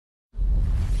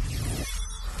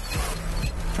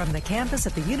from the campus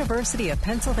of the University of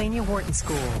Pennsylvania Wharton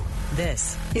School.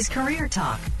 This is Career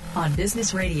Talk on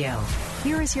Business Radio.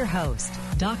 Here is your host,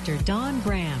 Dr. Dawn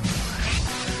Graham.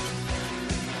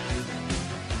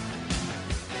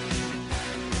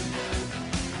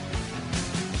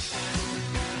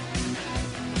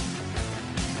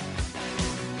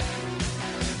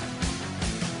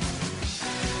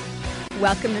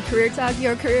 Welcome to Career Talk,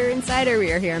 your career insider.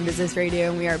 We are here on Business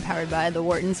Radio, and we are powered by the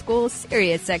Wharton School,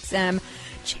 Sirius XM,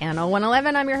 Channel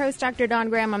 111. I'm your host, Dr. Dawn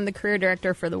Graham. I'm the career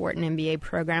director for the Wharton MBA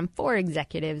program for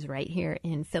executives right here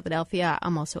in Philadelphia.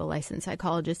 I'm also a licensed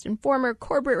psychologist and former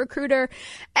corporate recruiter.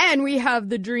 And we have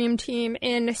the dream team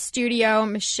in studio,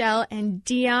 Michelle and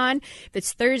Dion. If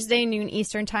it's Thursday, noon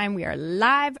Eastern time, we are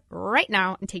live right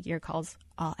now and taking your calls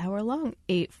all hour long.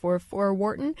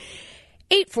 844-WHARTON.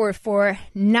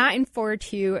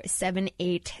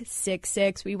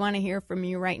 844-942-7866. We want to hear from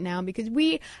you right now because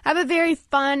we have a very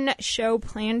fun show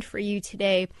planned for you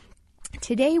today.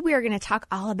 Today, we are going to talk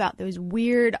all about those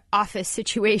weird office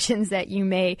situations that you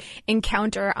may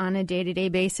encounter on a day-to-day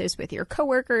basis with your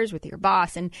coworkers, with your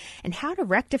boss, and how to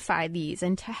rectify these.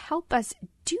 And to help us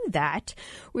do that,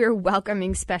 we're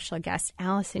welcoming special guest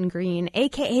Allison Green,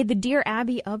 a.k.a. the Dear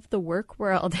Abby of the work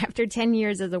world. After 10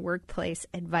 years as a workplace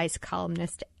advice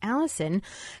columnist, Allison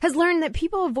has learned that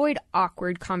people avoid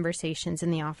awkward conversations in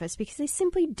the office because they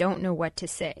simply don't know what to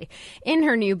say. In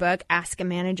her new book, Ask a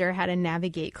Manager How to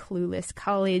Navigate Clueless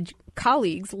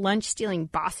Colleagues, Lunch-Stealing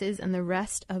Bosses, and the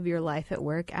Rest of Your Life at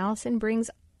Work, Allison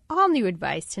brings all new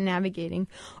advice to navigating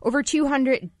over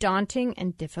 200 daunting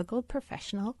and difficult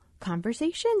professional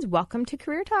conversations. Welcome to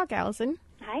Career Talk, Allison.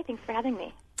 Hi, thanks for having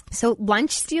me. So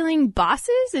lunch-stealing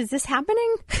bosses, is this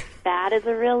happening? That is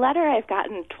a real letter I've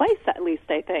gotten twice at least,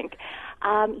 I think.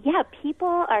 Yeah,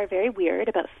 people are very weird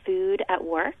about food at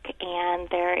work, and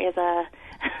there is a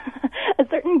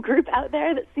certain group out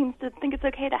there that seems to think it's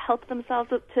okay to help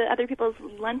themselves to other people's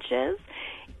lunches.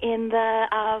 In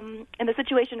the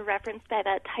situation referenced by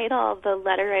that title, the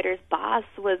letter writer's boss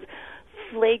was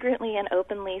flagrantly and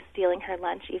openly stealing her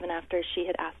lunch even after she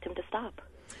had asked him to stop.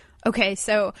 Okay,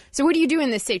 so what do you do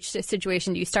in this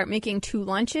situation? Do you start making two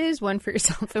lunches, one for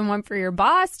yourself and one for your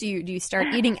boss? Do you start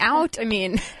eating out? I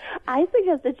mean, I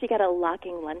suggested she get a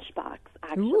locking lunchbox,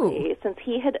 actually, since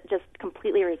he had just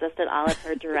completely resisted all of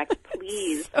her direct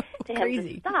pleas to him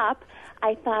to stop.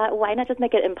 I thought, why not just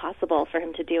make it impossible for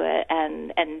him to do it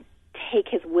and take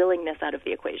his willingness out of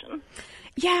the equation?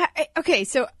 Yeah. Okay.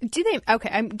 So do they? Okay.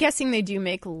 I'm guessing they do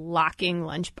make locking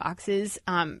lunch boxes.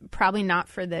 Probably not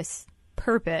for this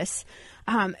purpose.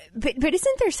 But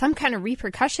isn't there some kind of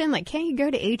repercussion? Like, can't you go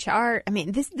to HR? I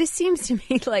mean, this seems to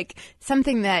me like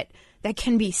something that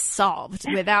can be solved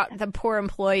without the poor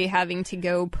employee having to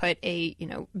go put a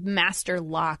master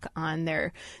lock on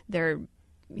their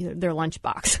lunch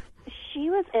box. She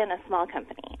was in a small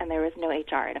company, and there was no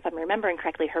HR. And if I'm remembering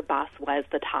correctly, her boss was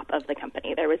the top of the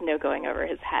company. There was no going over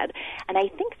his head. And I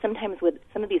think sometimes with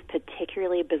some of these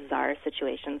particularly bizarre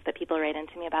situations that people write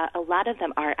into me about, a lot of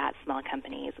them are at small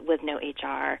companies with no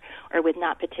HR or with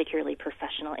not particularly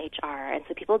professional HR. And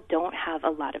so people don't have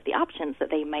a lot of the options that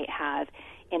they might have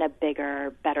in a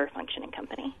bigger, better functioning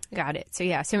company. Got it. So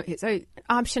yeah, so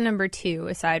option number 2,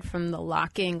 aside from the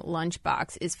locking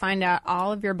lunchbox, is find out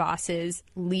all of your boss's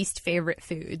least favorite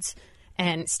foods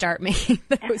and start making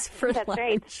those for That's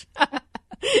lunch. Right.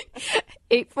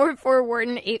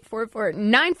 844-WHARTON,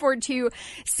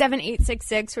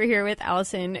 844-942-7866. We're here with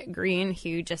Allison Green,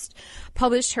 who just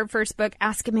published her first book,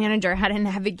 Ask a Manager How to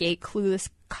Navigate Clueless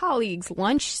Colleagues,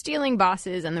 Lunch-Stealing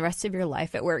Bosses, and the Rest of Your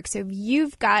Life at Work. So if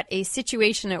you've got a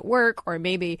situation at work, or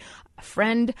maybe a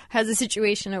friend has a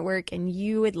situation at work and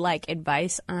you would like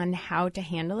advice on how to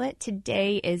handle it,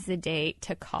 today is the day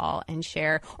to call and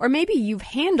share. Or maybe you've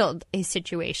handled a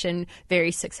situation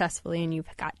very successfully and you've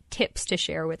got tips to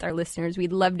share with our listeners.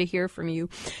 We'd love to hear from you.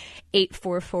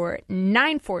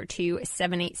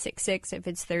 844-942-7866. If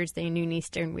it's Thursday, noon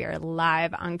Eastern, we are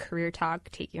live on Career Talk,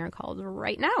 taking your calls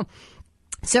right now.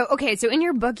 So in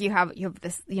your book, you have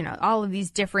this, all of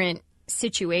these different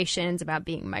situations about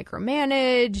being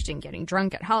micromanaged and getting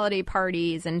drunk at holiday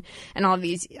parties and all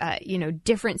these,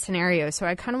 different scenarios. So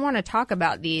I kind of want to talk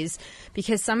about these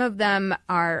because some of them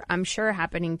are, I'm sure,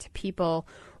 happening to people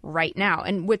right now.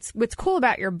 And what's cool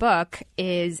about your book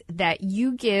is that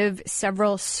you give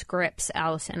several scripts,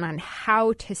 Allison, on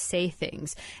how to say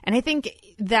things. And I think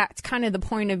that's kind of the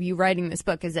point of you writing this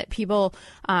book, is that people,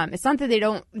 it's not that they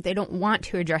don't want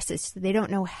to address this, they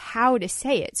don't know how to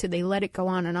say it. So they let it go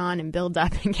on and build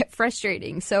up and get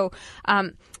frustrating. So,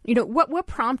 what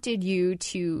prompted you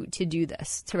to do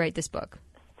this, to write this book?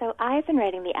 So I've been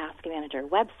writing the Ask a Manager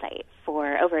website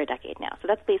for over a decade now. So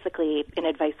that's basically an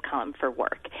advice column for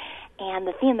work. And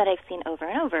the theme that I've seen over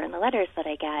and over in the letters that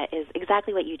I get is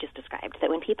exactly what you just described,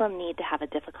 that when people need to have a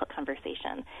difficult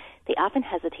conversation, they often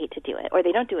hesitate to do it, or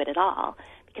they don't do it at all,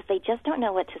 because they just don't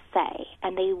know what to say.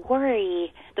 And they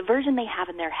worry, the version they have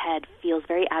in their head feels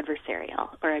very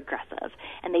adversarial or aggressive.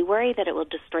 And they worry that it will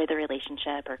destroy the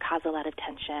relationship or cause a lot of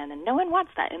tension, and no one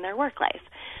wants that in their work life.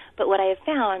 But what I have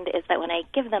found is that when I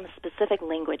give them specific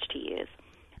language to use,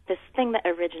 this thing that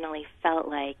originally felt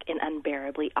like an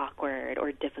unbearably awkward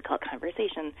or difficult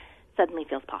conversation suddenly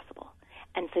feels possible.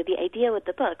 And so the idea with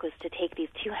the book was to take these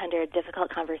 200 difficult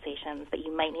conversations that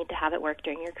you might need to have at work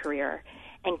during your career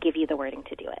and give you the wording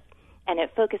to do it. And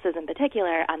it focuses in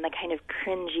particular on the kind of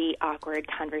cringy, awkward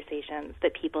conversations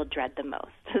that people dread the most.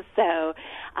 So,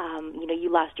 you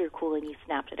lost your cool and you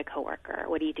snapped at a coworker.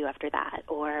 What do you do after that?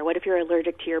 Or what if you're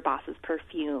allergic to your boss's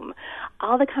perfume?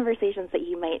 All the conversations that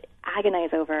you might agonize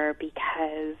over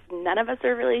because none of us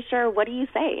are really sure what do you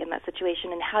say in that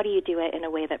situation and how do you do it in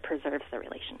a way that preserves the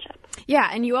relationship. Yeah,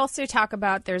 and you also talk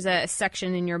about, there's a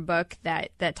section in your book that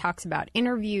talks about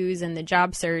interviews and the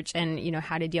job search and,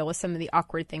 how to deal with some of the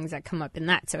awkward things that come up in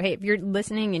that. So, hey, if you're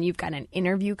listening and you've got an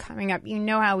interview coming up, you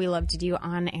know how we love to do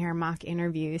on-air mock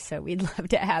interviews. So we'd love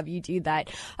to have you do that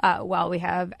while we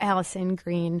have Allison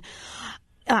Green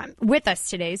with us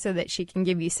today so that she can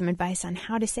give you some advice on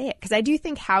how to say it. Because I do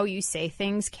think how you say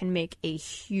things can make a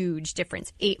huge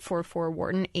difference.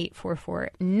 844-WHARTON,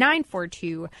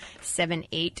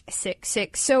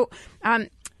 844-942-7866.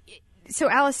 So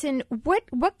Allison,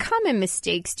 what common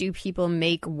mistakes do people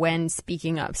make when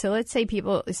speaking up? So let's say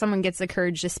someone gets the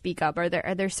courage to speak up. Are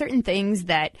there certain things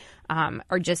that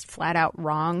are just flat out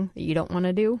wrong that you don't want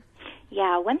to do?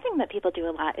 Yeah, one thing that people do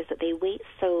a lot is that they wait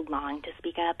so long to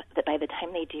speak up that by the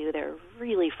time they do, they're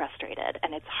really frustrated,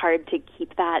 and it's hard to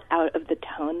keep that out of the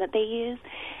tone that they use.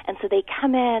 And so they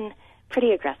come in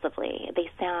pretty aggressively. They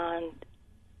sound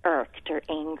irked or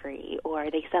angry,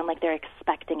 or they sound like they're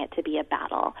expecting it to be a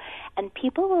battle. And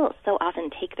people will so often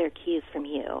take their cues from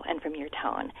you and from your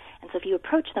tone. And so if you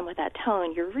approach them with that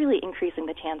tone, you're really increasing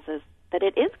the chances that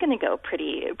it is going to go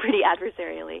pretty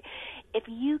adversarially. If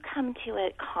you come to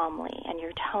it calmly and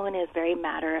your tone is very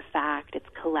matter-of-fact, it's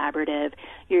collaborative,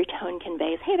 your tone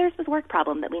conveys, hey, there's this work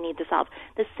problem that we need to solve,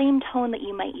 the same tone that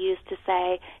you might use to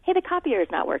say, hey, the copier is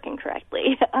not working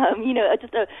correctly,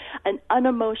 just an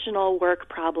unemotional work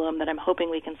problem that I'm hoping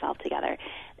we can solve together.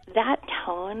 That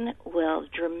tone will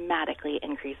dramatically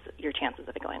increase your chances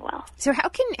of it going well. So how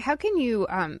can you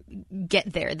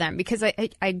get there then? Because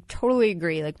I totally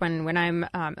agree. Like when I'm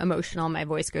emotional, my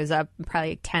voice goes up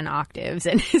probably 10 octaves,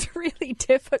 and it's really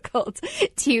difficult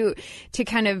to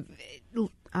kind of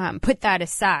put that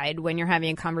aside when you're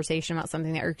having a conversation about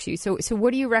something that irks you. So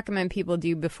what do you recommend people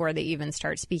do before they even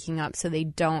start speaking up so they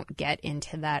don't get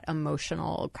into that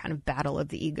emotional kind of battle of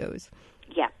the egos?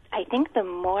 Yeah. I think the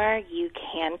more you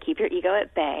can keep your ego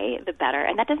at bay, the better.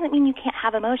 And that doesn't mean you can't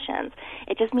have emotions.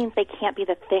 It just means they can't be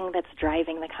the thing that's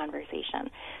driving the conversation.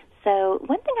 So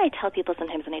one thing I tell people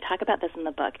sometimes when I talk about this in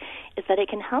the book is that it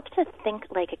can help to think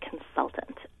like a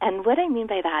consultant. And what I mean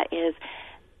by that is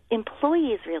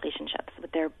employees' relationships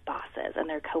with their bosses and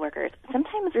their coworkers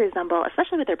sometimes resemble,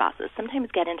 especially with their bosses, sometimes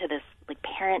get into this like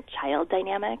parent-child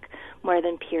dynamic more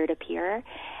than peer-to-peer.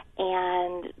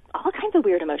 And all kinds of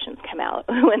weird emotions come out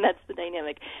when that's the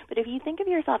dynamic. But if you think of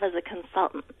yourself as a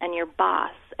consultant and your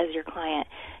boss as your client,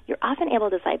 you're often able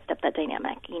to sidestep that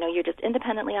dynamic. You're just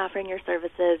independently offering your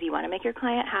services. You want to make your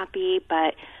client happy,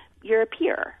 but you're a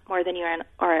peer more than you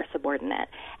are a subordinate.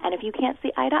 And if you can't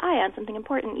see eye to eye on something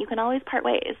important, you can always part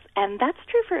ways. And that's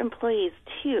true for employees,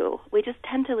 too. We just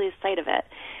tend to lose sight of it.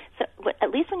 So at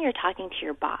least when you're talking to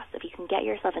your boss, if you can get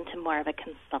yourself into more of a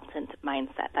consultant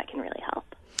mindset, that can really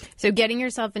help. So getting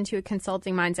yourself into a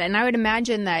consulting mindset, and I would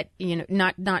imagine that,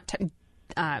 not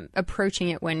approaching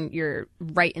it when you're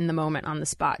right in the moment on the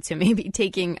spot. So maybe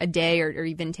taking a day or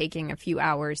even taking a few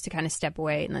hours to kind of step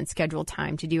away and then schedule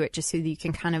time to do it just so that you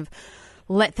can kind of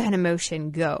let that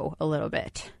emotion go a little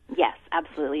bit. Yes,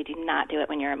 absolutely. Do not do it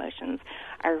when your emotions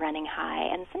are running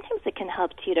high. And sometimes it can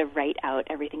help you to write out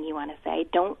everything you want to say.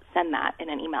 Don't send that in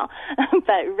an email,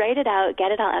 but write it out,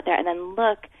 get it all out there, and then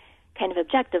look kind of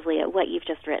objectively at what you've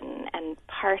just written and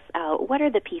parse out what are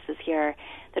the pieces here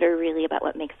that are really about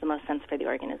what makes the most sense for the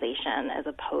organization as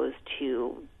opposed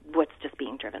to what's just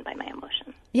being driven by my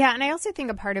emotion. Yeah, and I also think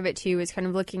a part of it, too, is kind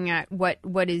of looking at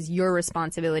what is your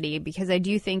responsibility, because I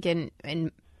do think in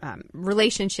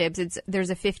relationships, there's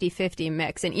a 50-50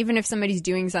 mix. And even if somebody's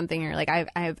doing something, you're like, I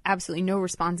have absolutely no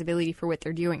responsibility for what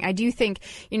they're doing. I do think,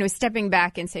 stepping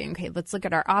back and saying, okay, let's look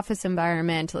at our office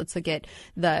environment. Let's look at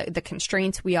the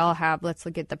constraints we all have. Let's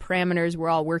look at the parameters we're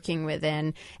all working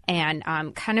within, and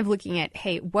kind of looking at,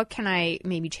 hey, what can I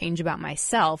maybe change about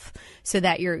myself so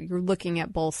that you're looking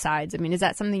at both sides. I mean, is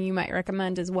that something you might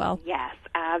recommend as well? Yes,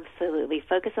 absolutely.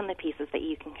 Focus on the pieces that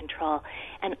you can control.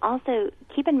 And also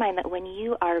keep in mind that when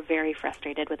you are very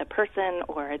frustrated with a person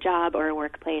or a job or a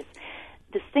workplace,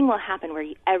 this thing will happen where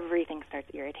everything starts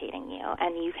irritating you,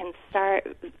 and you can start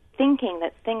thinking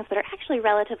that things that are actually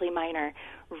relatively minor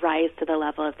rise to the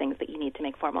level of things that you need to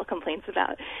make formal complaints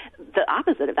about. The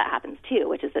opposite of that happens too,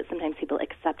 which is that sometimes people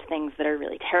accept things that are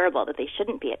really terrible that they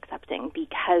shouldn't be accepting,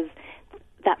 because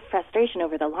that frustration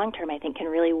over the long term, I think, can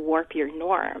really warp your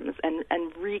norms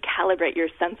and recalibrate your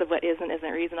sense of what is and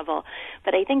isn't reasonable.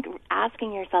 But I think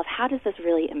asking yourself, how does this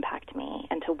really impact me,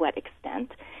 and to what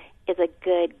extent, is a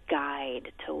good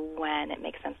guide to when it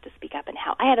makes sense to speak up and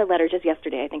how. I had a letter just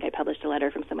yesterday. I think I published a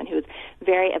letter from someone who was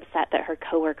very upset that her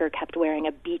coworker kept wearing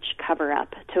a beach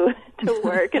cover-up to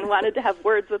work and wanted to have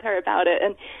words with her about it.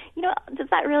 And, does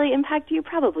that really impact you?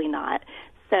 Probably not.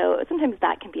 So sometimes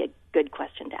that can be a good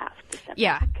question to ask.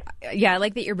 Yeah, I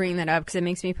like that you're bringing that up, because it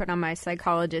makes me put on my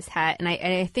psychologist hat. And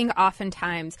I think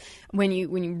oftentimes when you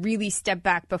really step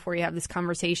back before you have this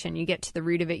conversation, you get to the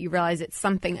root of it, you realize it's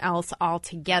something else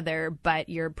altogether, but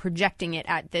you're projecting it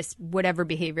at this whatever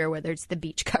behavior, whether it's the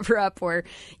beach cover up or,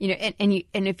 and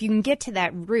if you can get to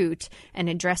that root and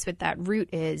address what that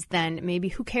root is, then maybe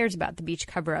who cares about the beach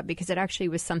cover up, because it actually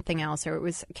was something else, or it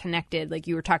was connected. Like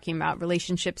you were talking about,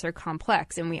 relationships are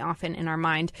complex, and we often in our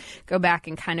mind go back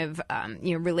and kind of,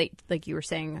 relate, like you were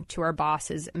saying, to our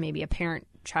boss as maybe a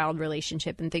parent-child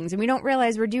relationship and things. And we don't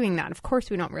realize we're doing that. Of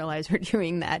course we don't realize we're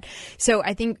doing that. So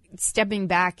I think stepping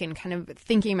back and kind of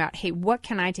thinking about, hey, what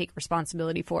can I take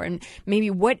responsibility for? And maybe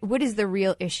what is the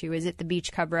real issue? Is it the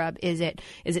beach cover-up? Is it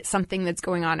something that's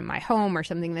going on in my home, or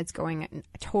something that's going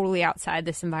totally outside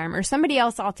this environment, or somebody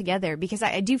else altogether? Because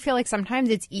I do feel like sometimes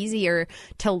it's easier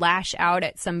to lash out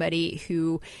at somebody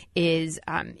who is,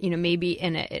 maybe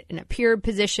in a peer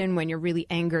position when you're really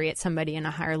angry at somebody in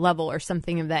a higher level or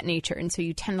something of that nature. And so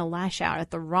you tend to lash out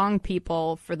at the wrong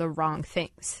people for the wrong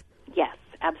things. Yes,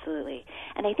 absolutely.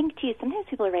 And I think, too, sometimes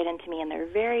people write into me and they're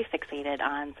very fixated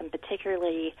on some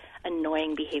particularly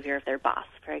annoying behavior of their boss,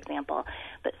 for example.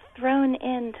 But thrown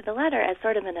into the letter as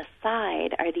sort of an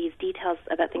aside are these details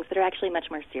about things that are actually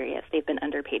much more serious. They've been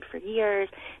underpaid for years.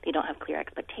 They don't have clear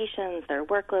expectations. Their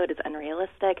workload is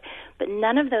unrealistic. But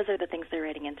none of those are the things they're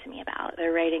writing into me about.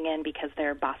 They're writing in because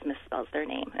their boss misspells their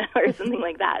name or something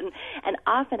like that. And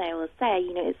often I will say,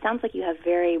 it sounds like you have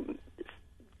very,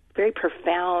 very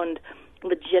profound,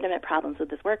 legitimate problems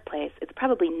with this workplace. It's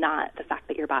probably not the fact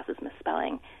that your boss is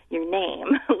misspelling your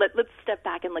name. Let's step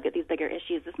back and look at these bigger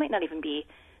issues. This might not even be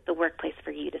the workplace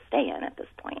for you to stay in at this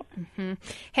point. Mm-hmm.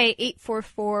 Hey,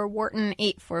 844-WHARTON,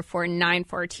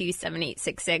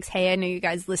 844-942-7866. Hey, I know you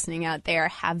guys listening out there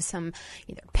have some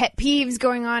either pet peeves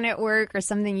going on at work or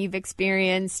something you've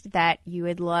experienced that you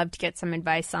would love to get some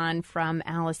advice on from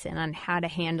Allison on how to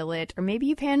handle it. Or maybe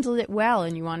you've handled it well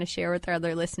and you want to share with our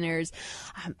other listeners.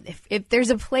 If there's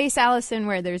a place, Allison,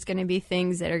 where there's going to be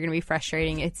things that are going to be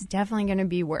frustrating, it's definitely going to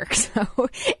be work. So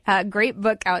great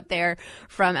book out there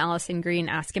from Allison Green,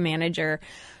 Ask a Manager.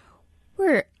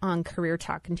 We're on Career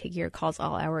Talk and take your calls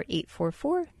all hour at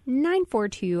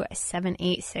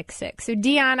 844-942-7866. So,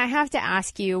 Dion, I have to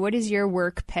ask you, what is your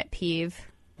work pet peeve?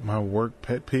 My work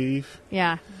pet peeve?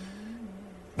 Yeah.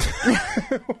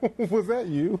 Was that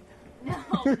you? No,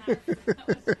 that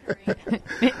was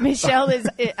great. Michelle is...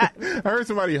 I heard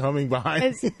somebody humming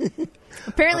behind me.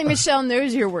 Apparently, Michelle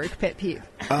knows your work pet peeve.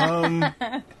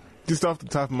 Just off the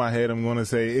top of my head, I'm going to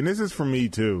say, and this is for me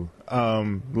too,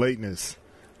 lateness.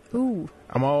 Ooh.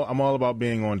 I'm all about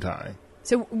being on time.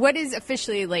 So what is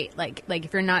officially late? Like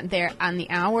if you're not there on the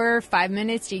hour, 5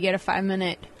 minutes, do you get a 5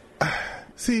 minute?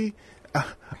 See,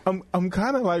 I'm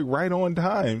kind of like right on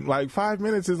time. Like 5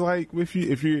 minutes is like if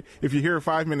you're here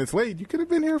 5 minutes late, you could have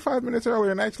been here 5 minutes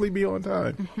earlier and actually be on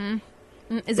time.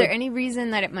 Mm-hmm. Is there any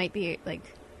reason that it might be like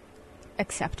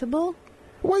acceptable?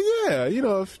 Well, yeah,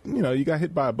 if you got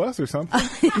hit by a bus or something.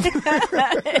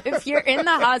 If you're in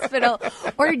the hospital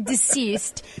or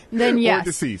deceased, then yes. Or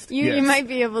deceased, you might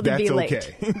be able to be late.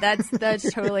 Okay. That's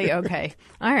totally okay.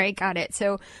 All right, got it.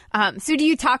 So do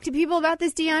you talk to people about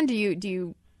this, Dion? Do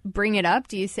you bring it up?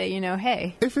 Do you say,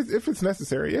 hey? If it's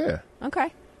necessary, yeah.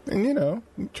 Okay. And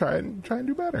try and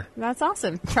do better. That's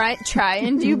awesome. Try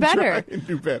and do better. Try and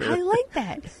do better. I like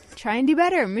that. Try and do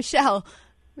better, Michelle.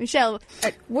 Michelle,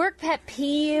 Work pet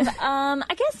peeve.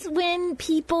 I guess when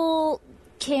people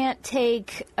can't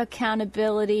take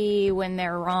accountability when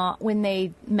they're wrong, when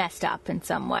they messed up in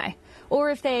some way.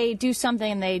 Or if they do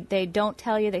something and they don't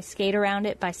tell you, they skate around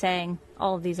it by saying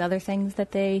all of these other things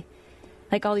that they,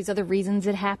 like all these other reasons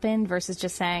it happened versus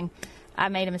just saying, I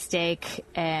made a mistake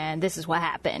and this is what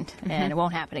happened and it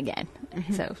won't happen again.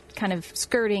 So kind of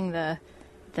skirting the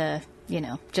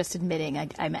just admitting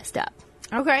I messed up.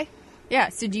 okay. Yeah,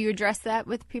 so do you address that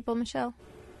with people, Michelle?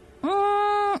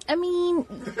 I mean,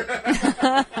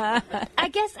 I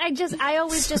guess I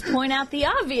always just point out the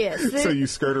obvious. So you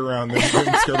skirt around this,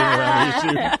 skirting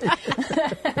around the issue.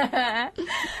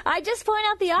 I just point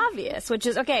out the obvious, which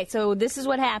is, okay, so this is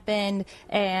what happened,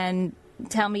 and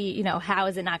tell me, how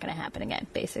is it not going to happen again,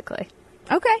 basically.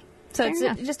 Okay. So Fair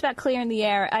enough. it's just about clearing the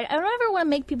air. I don't ever want to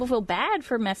make people feel bad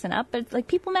for messing up, but like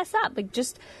people mess up. Like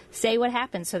just say what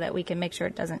happened so that we can make sure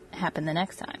it doesn't happen the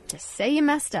next time. Just say you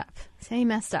messed up. Say you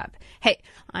messed up. Hey,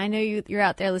 I know you're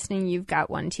out there listening. You've got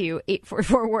one too.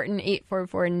 844-WHARTON,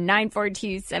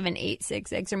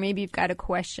 844-942-7866. Or maybe you've got a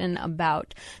question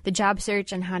about the job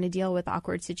search and how to deal with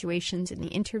awkward situations in the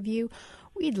interview.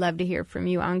 We'd love to hear from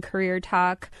you on Career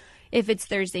Talk. If it's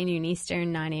Thursday noon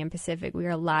Eastern, 9 a.m. Pacific, we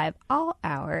are live all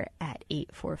hour at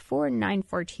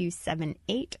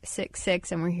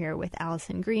 844-942-7866. And we're here with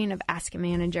Allison Green of Ask a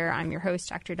Manager. I'm your host,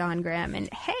 Dr. Dawn Graham. And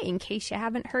hey, in case you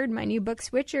haven't heard, my new book,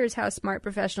 Switchers, How Smart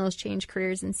Professionals Change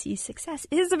Careers and See Success,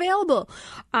 is available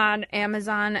on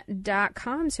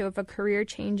Amazon.com. So if a career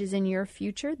change is in your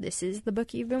future, this is the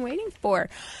book you've been waiting for.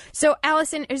 So,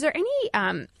 Allison, is there any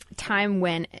time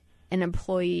when an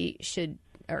employee should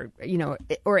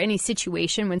or any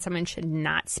situation when someone should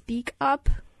not speak up?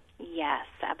 Yes,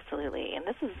 absolutely. And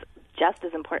this is just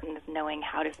as important as knowing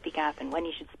how to speak up and when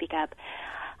you should speak up.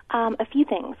 A few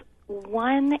things.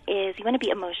 One is you want to be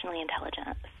emotionally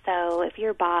intelligent. So if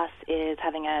your boss is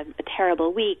having a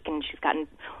terrible week and she's gotten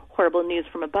horrible news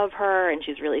from above her and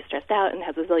she's really stressed out and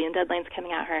has a zillion deadlines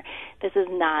coming at her, this is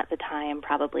not the time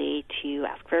probably to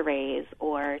ask for a raise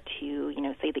or to,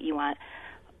 say that you want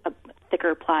a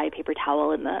thicker ply paper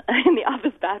towel in the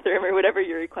office bathroom or whatever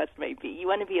your request might be. You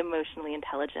want to be emotionally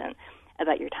intelligent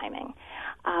about your timing.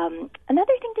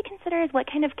 Another thing to consider is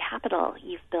what kind of capital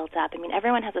you've built up. I mean,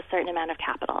 everyone has a certain amount of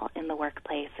capital in the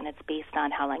workplace, and it's based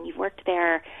on how long you've worked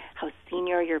there, how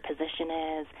senior your position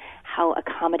is, how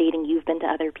accommodating you've been to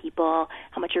other people,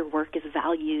 how much your work is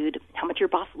valued, how much your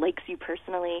boss likes you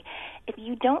personally. If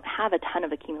you don't have a ton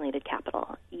of accumulated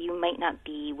capital, you might not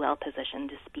be well positioned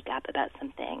to speak up about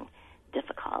something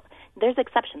difficult. There's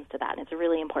exceptions to that, and it's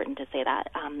really important to say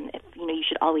that. You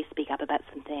should always speak up about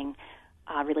something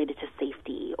related to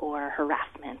safety or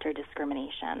harassment or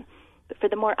discrimination. But for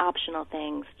the more optional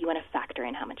things, you want to factor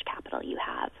in how much capital you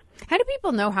have. How do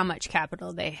people know how much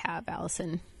capital they have,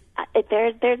 Allison?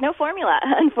 There's no formula,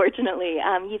 unfortunately.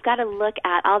 You've got to look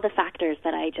at all the factors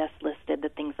that I just listed, the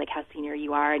things like how senior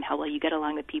you are and how well you get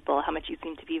along with people, how much you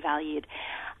seem to be valued.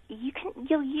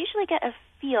 You'll usually get a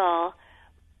feel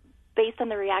based on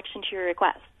the reaction to your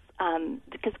requests.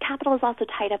 Because capital is also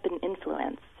tied up in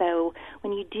influence. So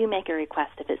when you do make a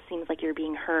request, if it seems like you're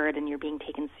being heard and you're being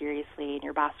taken seriously and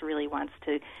your boss really wants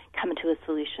to come to a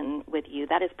solution with you,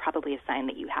 that is probably a sign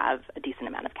that you have a decent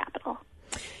amount of capital.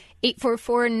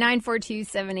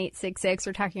 844-942-7866.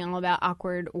 We're talking all about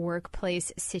awkward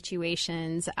workplace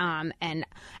situations. And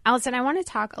Allison, I want to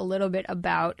talk a little bit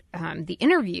about the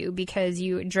interview because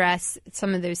you address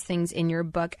some of those things in your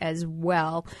book as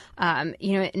well. And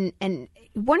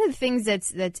one of the things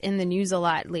that's in the news a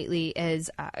lot lately is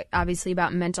obviously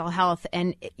about mental health.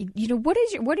 And what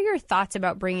are your thoughts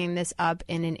about bringing this up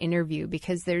in an interview?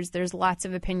 Because there's lots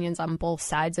of opinions on both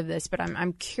sides of this, but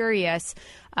I'm curious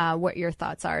what your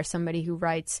thoughts are. Somebody who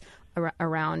writes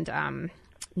around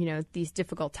these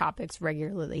difficult topics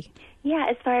regularly. Yeah,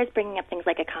 as far as bringing up things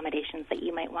like accommodations that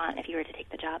you might want if you were to take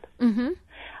the job. Mm-hmm.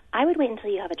 I would wait until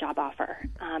you have a job offer,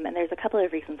 and there's a couple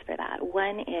of reasons for that.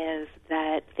 One is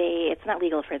that it's not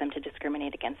legal for them to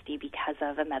discriminate against you because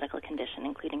of a medical condition,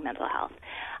 including mental health.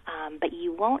 But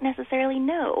you won't necessarily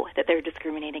know that they're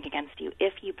discriminating against you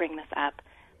if you bring this up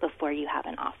before you have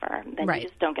an offer. Then right. You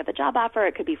just don't get the job offer.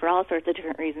 It could be for all sorts of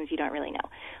different reasons you don't really know.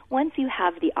 Once you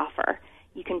have the offer,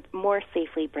 you can more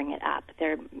safely bring it up.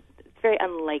 It's very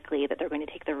unlikely that they're going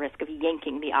to take the risk of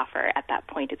yanking the offer at that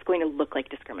point. It's going to look like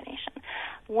discrimination.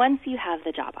 Once you have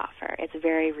the job offer, it's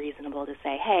very reasonable to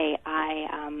say, hey,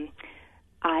 I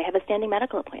have a standing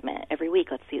medical appointment every week.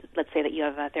 Let's say that you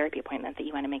have a therapy appointment that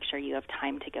you want to make sure you have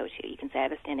time to go to. You can say, I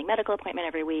have a standing medical appointment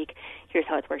every week. Here's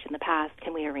how it's worked in the past.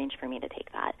 Can we arrange for me to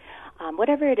take that?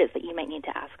 Whatever it is that you might need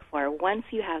to ask for, once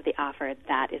you have the offer,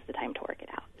 that is the time to work it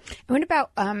out. What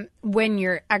about when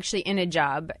you're actually in a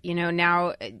job?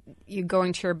 Now you're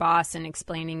going to your boss and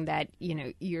explaining that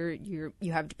you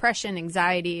have depression,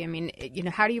 anxiety. I mean,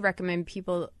 how do you recommend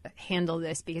people handle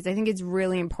this? Because I think it's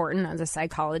really important as a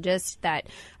psychologist that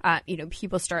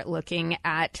people start looking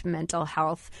at mental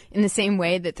health in the same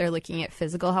way that they're looking at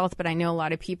physical health. But I know a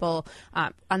lot of people,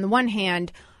 on the one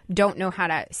hand, don't know how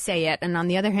to say it, and on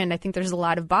the other hand, I think there's a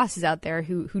lot of bosses out there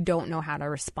who don't know how to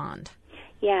respond.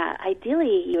 Yeah,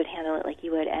 ideally you would handle it like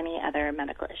you would any other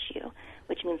medical issue,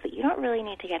 which means that you don't really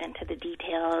need to get into the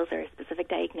details or a specific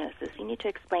diagnosis. You need to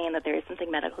explain that there is something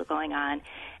medical going on,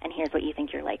 and here's what you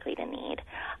think you're likely to need.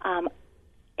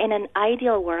 In an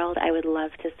ideal world, I would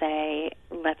love to say,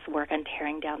 let's work on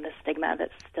tearing down the stigma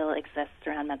that still exists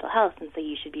around mental health, and so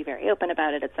you should be very open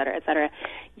about it, et cetera, et cetera.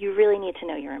 You really need to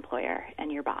know your employer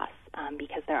and your boss,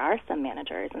 because there are some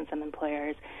managers and some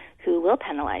employers who will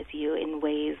penalize you in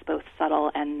ways both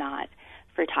subtle and not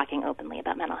for talking openly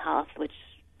about mental health, which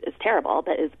is terrible,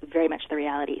 but is very much the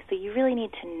reality. So you really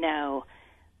need to know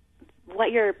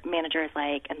what your manager is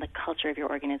like and the culture of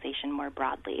your organization more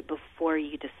broadly before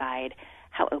you decide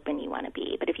how open you want to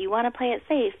be. But if you want to play it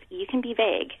safe, you can be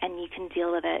vague and you can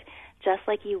deal with it just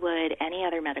like you would any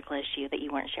other medical issue that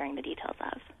you weren't sharing the details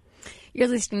of. You're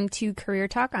listening to Career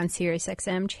Talk on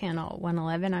SiriusXM Channel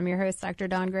 111. I'm your host, Dr.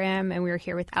 Dawn Graham, and we're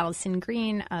here with Allison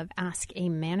Green of Ask a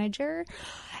Manager.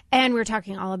 And we're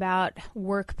talking all about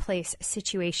workplace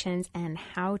situations and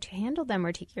how to handle them.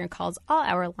 We're taking your calls all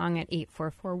hour long at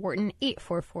 844-WHARTON,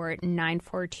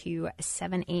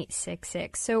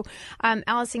 844-942-7866. So,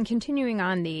 Allison, continuing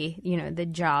on the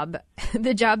job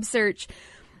search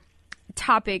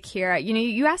topic here,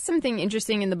 you asked something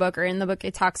interesting in the book,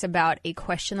 it talks about a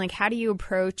question like, how do you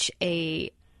approach a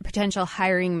potential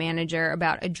hiring manager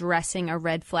about addressing a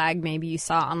red flag maybe you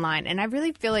saw online? And I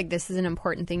really feel like this is an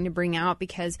important thing to bring out,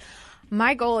 because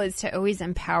my goal is to always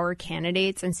empower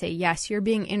candidates and say, yes, you're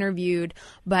being interviewed,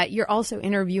 but you're also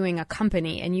interviewing a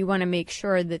company, and you want to make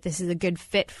sure that this is a good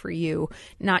fit for you,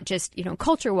 not just,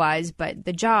 culture-wise, but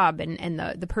the job and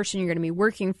the person you're going to be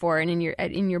working for. And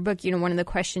in your book, one of the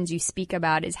questions you speak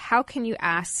about is, how can you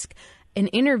ask an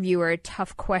interviewer a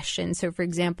tough question? So, for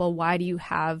example, why do you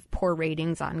have poor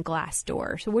ratings on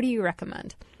Glassdoor? So what do you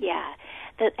recommend? Yeah,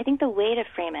 I think the way to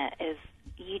frame it is,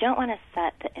 you don't want to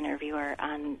set the interviewer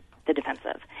on the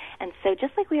defensive. And so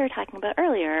just like we were talking about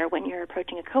earlier, when you're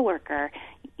approaching a coworker,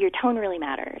 your tone really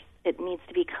matters. It needs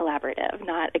to be collaborative,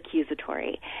 not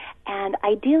accusatory. And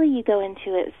ideally you go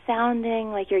into it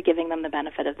sounding like you're giving them the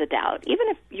benefit of the doubt. Even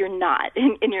if you're not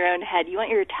in your own head, you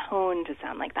want your tone to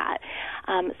sound like that.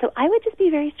 So I would just be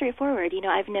very straightforward.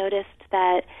 I've noticed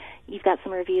that you've got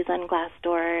some reviews on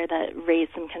Glassdoor that raise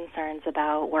some concerns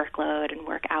about workload and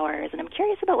work hours, and I'm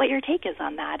curious about what your take is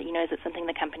on that. Is it something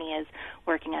the company is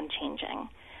working on changing?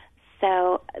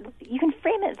 So you can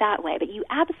frame it that way, but you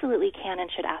absolutely can and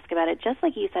should ask about it. Just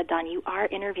like you said, Dawn, you are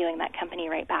interviewing that company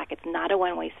right back. It's not a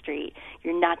one-way street.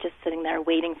 You're not just sitting there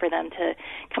waiting for them to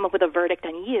come up with a verdict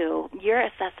on you. You're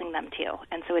assessing them too.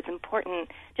 And so it's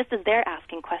important, just as they're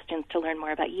asking questions to learn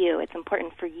more about you, it's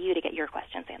important for you to get your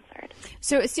questions answered.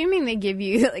 So assuming they give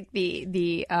you like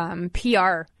the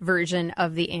PR version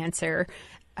of the answer,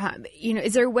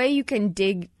 is there a way you can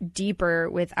dig deeper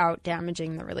without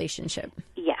damaging the relationship?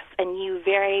 Yes, and you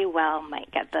very well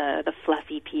might get the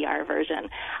fluffy PR version.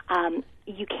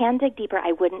 You can dig deeper.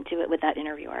 I wouldn't do it with that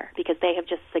interviewer, because they have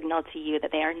just signaled to you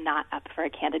that they are not up for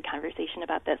a candid conversation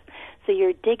about this. So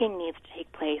your digging needs to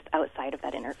take place outside of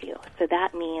that interview. So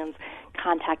that means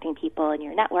contacting people in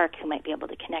your network who might be able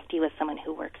to connect you with someone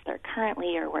who works there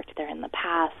currently or worked there in the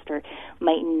past or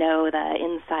might know the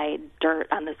inside dirt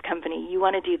on this company. You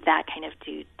want to do that kind of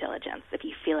due diligence if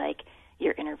you feel like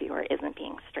your interviewer isn't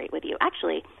being straight with you.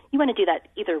 Actually, you want to do that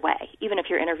either way. Even if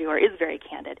your interviewer is very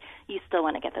candid, you still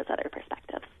want to get those other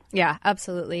perspectives. Yeah,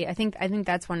 absolutely. I think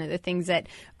that's one of the things that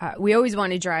we always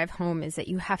want to drive home, is that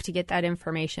you have to get that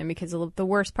information, because the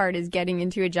worst part is getting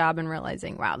into a job and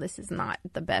realizing, wow, this is not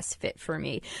the best fit for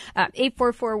me.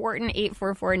 844-WHARTON,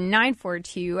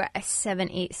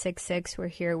 844-942-7866. We're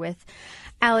here with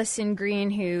Allison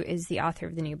Green, who is the author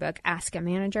of the new book, Ask a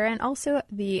Manager, and also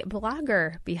the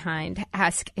blogger behind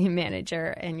Ask a Manager.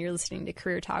 And you're listening to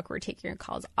Career Talk. We're taking your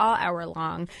calls all hour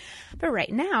long. But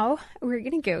right now, we're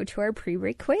going to go to our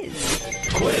pre-break quiz.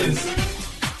 Quiz?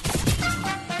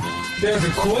 There's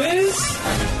a quiz?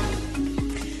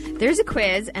 There's a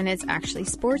quiz, and it's actually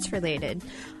sports related.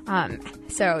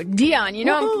 So, Dion, I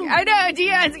know,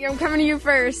 Dion, I'm coming to you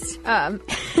first.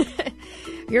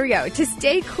 Here we go. To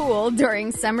stay cool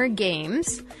during summer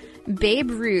games, Babe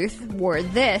Ruth wore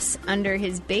this under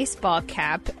his baseball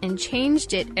cap and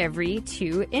changed it every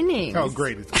 2 innings. Oh,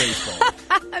 great. It's baseball.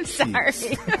 I'm sorry.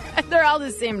 They're all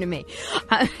the same to me.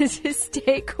 To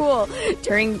stay cool.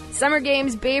 During summer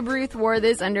games, Babe Ruth wore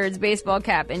this under his baseball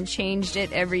cap and changed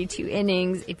it every 2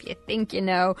 innings. If you think you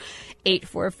know,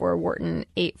 844-WHARTON,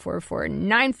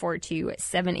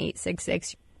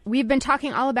 844-942-7866. We've been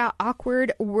talking all about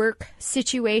awkward work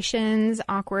situations,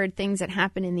 awkward things that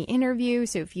happen in the interview.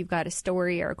 So if you've got a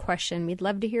story or a question, we'd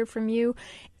love to hear from you.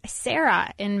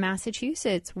 Sarah in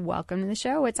Massachusetts, welcome to the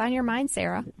show. What's on your mind,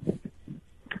 Sarah?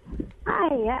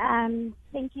 Hi,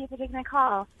 thank you for taking my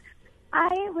call.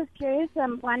 I was curious,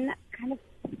 one kind of,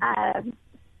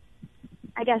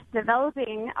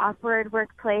 developing awkward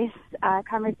workplace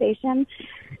conversation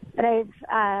that I've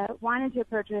wanted to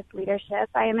approach with leadership.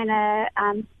 I am in a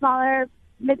smaller,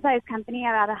 mid-sized company,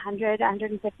 about 100,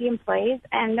 150 employees,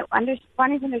 and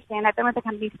wanting to understand, I've been with the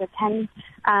company for 10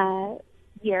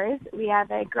 years. We have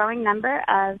a growing number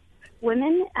of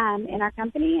women in our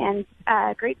company and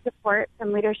great support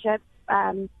from leadership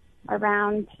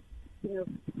around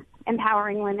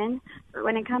empowering women. But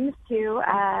when it comes to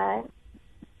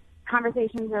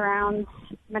conversations around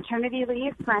maternity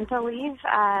leave, parental leave,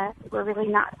 we're really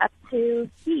not up to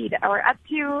speed or up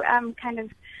to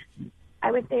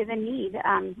I would say, the need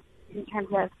in terms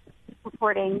of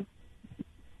supporting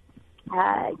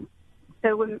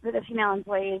the female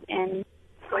employees in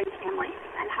going to families.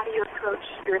 And how do you approach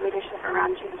your leadership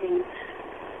around changing?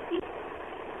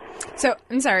 So,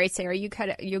 I'm sorry, Sarah, you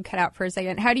cut out for a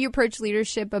second. How do you approach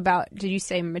leadership about, did you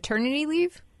say maternity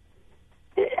leave?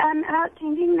 About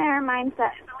changing their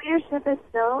mindset. The leadership is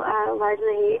still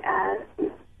largely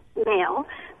male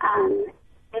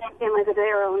in families of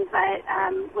their own, but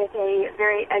with a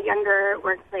younger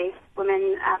workplace,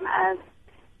 women of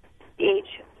the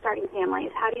age starting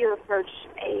families. How do you approach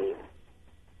a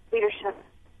leadership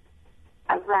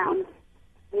around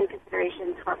new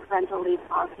considerations for parental leave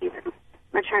policies and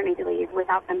maternity leave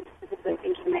without them specifically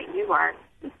thinking that you are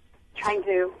trying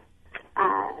to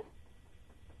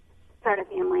start a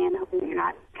family and hoping that you're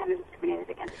not kind of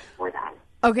discriminated against for that?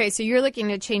 Okay, so you're looking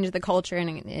to change the culture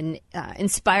and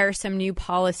inspire some new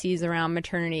policies around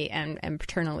maternity and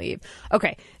paternal leave.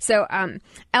 Okay, so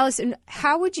Allison,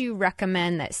 how would you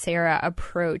recommend that Sarah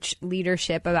approach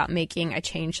leadership about making a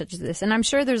change such as this? And I'm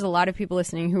sure there's a lot of people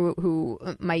listening who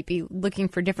might be looking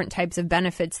for different types of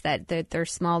benefits that their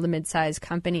small to mid-sized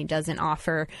company doesn't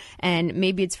offer, and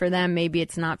maybe it's for them, maybe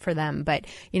it's not for them. But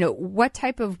what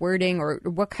type of wording or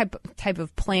what type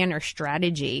of plan or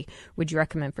strategy would you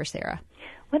recommend for Sarah?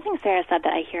 One thing Sarah said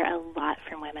that I hear a lot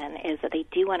from women is that they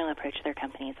do want to approach their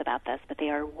companies about this, but they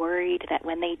are worried that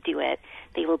when they do it,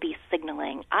 they will be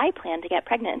signaling, I plan to get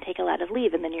pregnant and take a lot of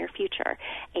leave in the near future.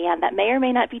 And that may or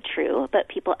may not be true, but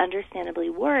people understandably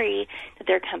worry that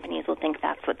their companies will think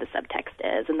that's what the subtext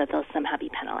is and that they'll somehow be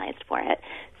penalized for it.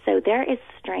 So there is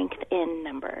strength in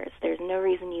numbers. There's no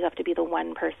reason you have to be the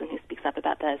one person who speaks up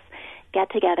about this. Get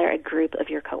together a group of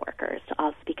your coworkers to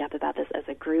all speak up about this as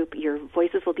a group. Your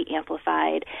voices will be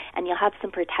amplified, and you'll have some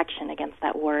protection against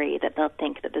that worry that they'll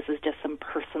think that this is just some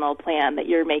personal plan that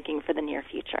you're making for the near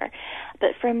future.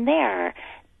 But from there,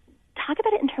 talk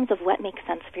about it in terms of what makes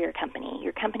sense for your company.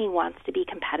 Your company wants to be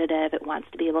competitive. It wants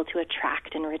to be able to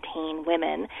attract and retain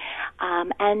women.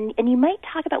 And you might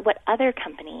talk about what other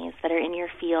companies that are in your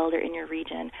field or in your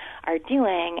region are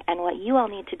doing and what you all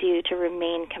need to do to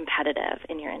remain competitive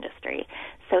in your industry.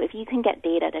 So if you can get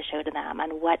data to show to them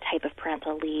on what type of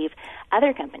parental leave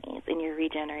other companies in your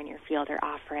region or in your field are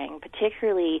offering,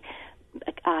 particularly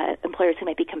employers who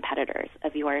might be competitors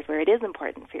of yours, where it is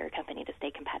important for your company to stay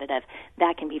competitive,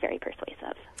 that can be very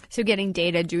persuasive. So getting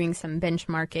data, doing some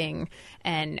benchmarking,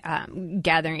 and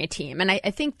gathering a team. And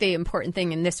I think the important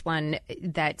thing in this one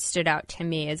that stood out to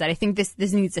me is that I think this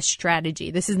needs a strategy.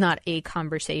 This is not a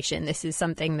conversation. This is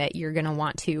something that you're going to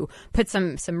want to put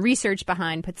some research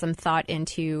behind, put some thought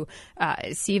into,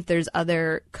 see if there's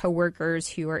other coworkers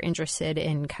who are interested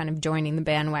in kind of joining the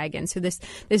bandwagon. So this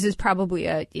is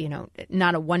probably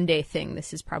not a one-day thing.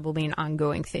 This is probably an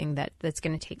ongoing thing that's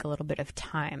going to take a little bit of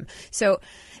time. So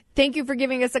thank you for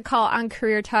giving us a call on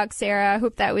Career Talk, Sarah. I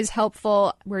hope that was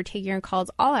helpful. We're taking your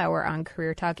calls all hour on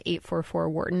Career Talk,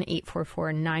 844-WHARTON,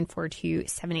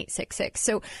 844-942-7866.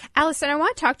 So, Allison, I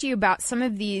want to talk to you about some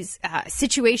of these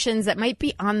situations that might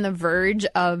be on the verge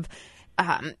of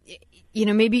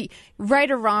maybe right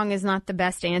or wrong is not the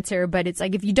best answer, but it's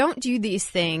like if you don't do these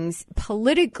things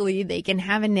politically, they can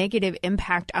have a negative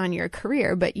impact on your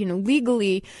career. But,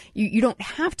 legally, you don't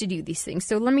have to do these things.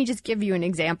 So let me just give you an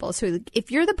example. So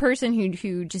if you're the person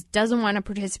who just doesn't want to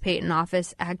participate in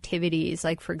office activities,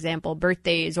 like, for example,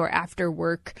 birthdays or after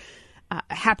work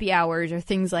happy hours or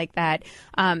things like that,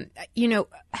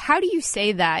 how do you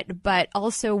say that? But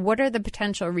also, what are the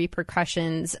potential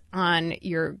repercussions on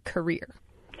your career?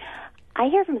 I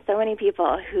hear from so many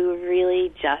people who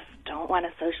really just don't want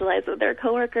to socialize with their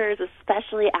coworkers,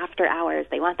 especially after hours.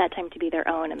 They want that time to be their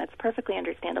own, and that's perfectly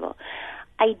understandable.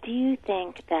 I do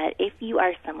think that if you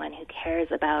are someone who cares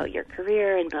about your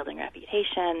career and building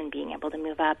reputation and being able to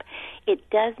move up, it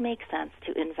does make sense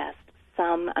to invest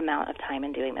some amount of time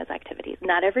in doing those activities.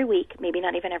 Not every week, maybe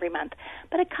not even every month,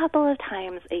 but a couple of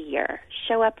times a year.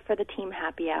 Show up for the team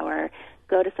happy hour,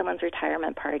 go to someone's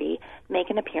retirement party, make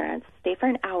an appearance, stay for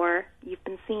an hour, you've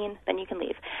been seen, then you can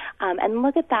leave. And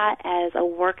look at that as a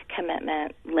work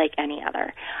commitment like any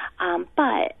other.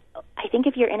 But I think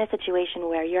if you're in a situation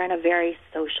where you're on a very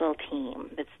social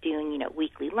team that's doing,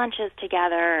 weekly lunches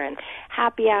together and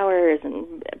happy hours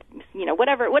and,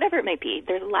 whatever it may be,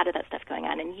 there's a lot of that stuff going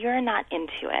on, and you're not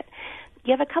into it,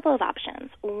 you have a couple of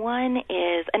options. One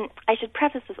is, and I should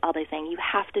preface this all by saying you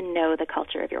have to know the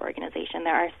culture of your organization.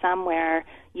 There are some where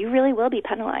you really will be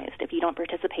penalized if you don't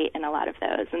participate in a lot of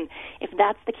those. And if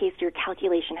that's the case, your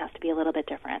calculation has to be a little bit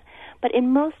different. But in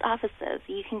most offices,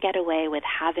 you can get away with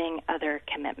having other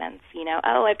commitments.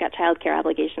 I've got childcare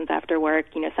obligations after work.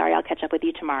 Sorry, I'll catch up with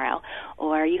you tomorrow.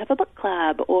 Or you have a book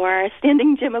club or a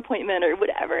standing gym appointment or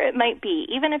whatever it might be.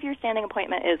 Even if your standing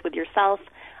appointment is with yourself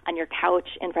on your couch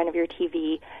in front of your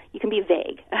TV, you can be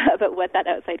vague about what that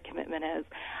outside commitment is.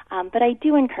 But I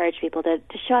do encourage people to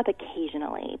show up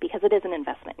occasionally because it is an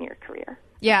investment in your career.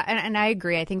 Yeah, and I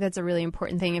agree. I think that's a really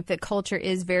important thing. If the culture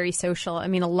is very social, I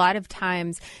mean, a lot of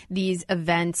times these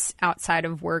events outside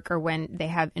of work are when they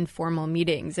have informal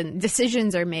meetings and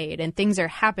decisions are made and things are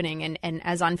happening. And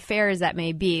as unfair as that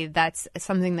may be, that's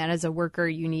something that as a worker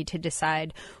you need to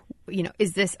decide,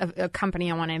 is this a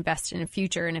company I want to invest in the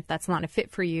future? And if that's not a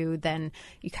fit for you, then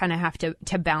you kind of have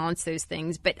to balance those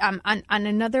things. But on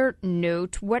another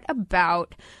note, what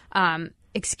about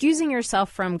excusing yourself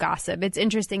from gossip? It's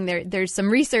interesting. There's some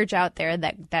research out there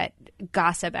that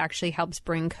gossip actually helps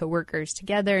bring coworkers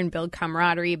together and build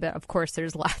camaraderie. But of course,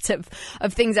 there's lots of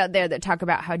things out there that talk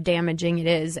about how damaging it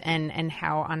is and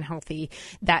how unhealthy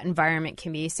that environment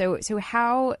can be. So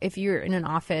how, if you're in an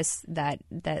office that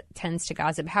tends to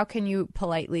gossip, how can you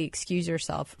politely excuse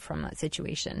yourself from that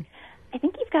situation? I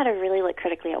think you've got to really look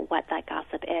critically at what that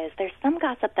gossip is. There's some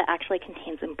gossip that actually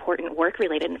contains important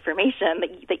work-related information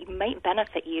that might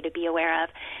benefit you to be aware of.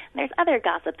 And there's other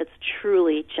gossip that's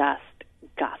truly just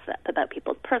gossip about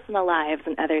people's personal lives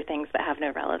and other things that have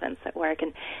no relevance at work.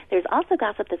 And there's also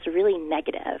gossip that's really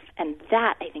negative, and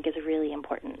that, I think, is really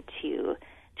important to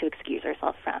excuse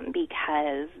yourself from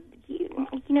because,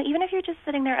 even if you're just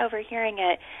sitting there overhearing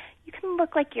it, you can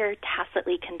look like you're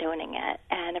tacitly condoning it.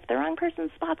 And if the wrong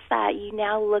person spots that, you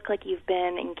now look like you've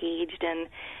been engaged in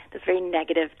this very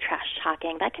negative trash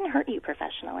talking. That can hurt you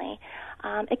professionally.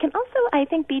 It can also, I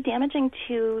think, be damaging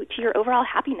to your overall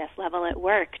happiness level at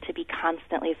work to be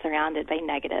constantly surrounded by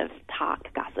negative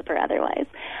talk, gossip, or otherwise.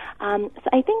 So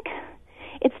I think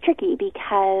it's tricky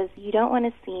because you don't want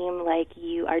to seem like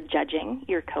you are judging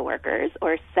your coworkers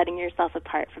or setting yourself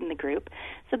apart from the group.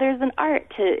 So there's an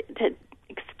art to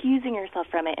excusing yourself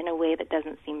from it in a way that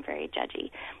doesn't seem very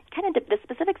judgy. The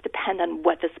specifics depend on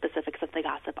what the specifics of the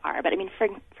gossip are. But I mean,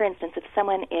 for instance, if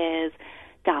someone is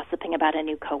gossiping about a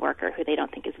new coworker who they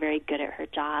don't think is very good at her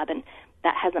job, and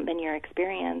that hasn't been your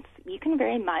experience, you can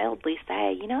very mildly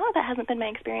say, that hasn't been my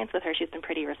experience with her. She's been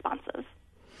pretty responsive.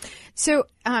 So,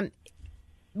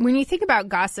 when you think about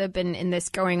gossip and this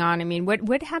going on, I mean,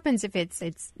 what happens if it's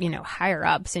higher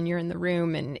ups and you're in the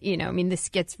room and this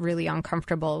gets really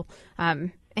uncomfortable?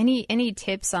 Any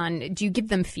tips on, do you give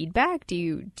them feedback? Do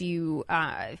you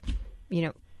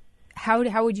how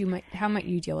might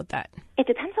you deal with that? It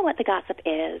depends on what the gossip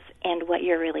is and what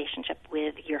your relationship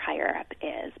with your higher up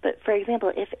is. But for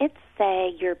example, if it's,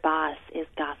 say, your boss is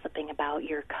gossiping about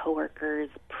your coworker's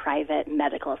private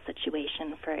medical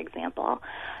situation, for example,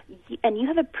 and you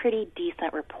have a pretty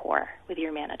decent rapport with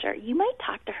your manager, you might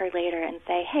talk to her later and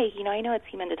say, hey, I know it's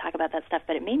human to talk about that stuff,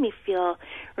 but it made me feel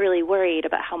really worried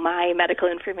about how my medical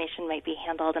information might be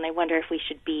handled, and I wonder if we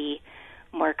should be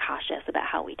more cautious about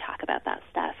how we talk about that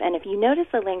stuff. And if you notice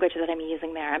the language that I'm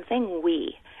using there, I'm saying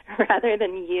we rather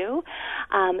than you,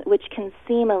 which can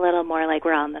seem a little more like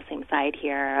we're all on the same side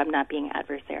here. I'm not being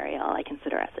adversarial. I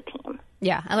consider us a team.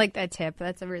 Yeah, I like that tip.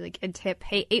 That's a really good tip.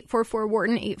 Hey,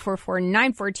 844-WHARTON,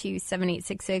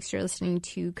 844-942-7866. You're listening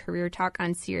to Career Talk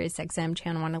on Sirius XM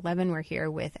Channel 111. We're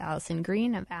here with Allison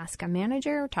Green of Ask a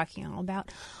Manager. We're talking all about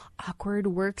awkward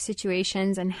work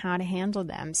situations and how to handle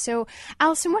them. So,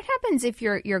 Allison, what happens if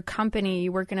your company,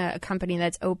 you work in a company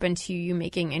that's open to you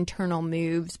making internal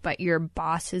moves, but your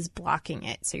boss is blocking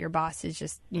it? So your boss is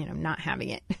just, not having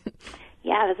it.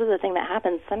 Yeah, this is the thing that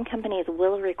happens. Some companies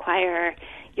will require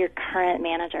your current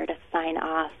manager to sign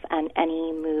off on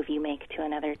any move you make to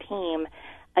another team.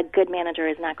 A good manager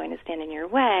is not going to stand in your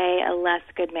way. A less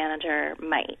good manager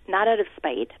might. Not out of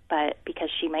spite, but because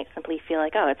she might simply feel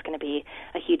like, it's going to be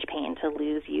a huge pain to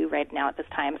lose you right now at this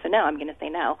time. So no, I'm going to say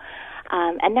no.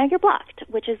 And now you're blocked,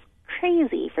 which is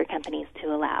crazy for companies to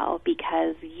allow,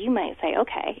 because you might say,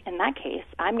 okay, in that case,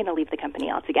 I'm going to leave the company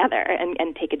altogether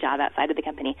and take a job outside of the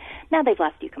company. Now they've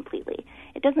left you completely.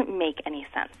 It doesn't make any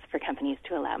sense for companies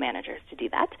to allow managers to do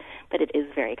that, but it is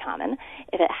very common.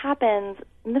 If it happens,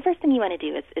 the first thing you want to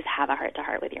do is have a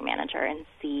heart-to-heart with your manager and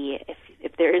see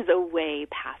if there is a way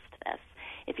past this.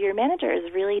 If your manager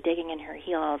is really digging in her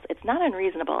heels, it's not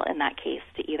unreasonable in that case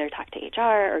to either talk to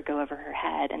HR or go over her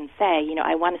head and say,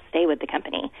 I want to stay with the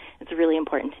company. It's really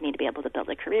important to me to be able to build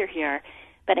a career here,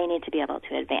 but I need to be able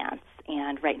to advance.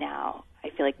 And right now,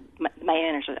 I feel like my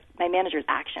manager's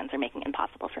actions are making it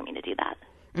impossible for me to do that.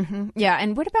 Mm-hmm. Yeah,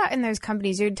 and what about in those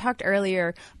companies? You had talked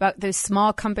earlier about those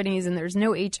small companies and there's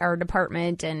no HR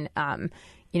department and,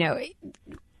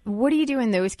 what do you do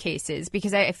in those cases?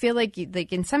 Because I feel like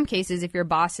in some cases, if your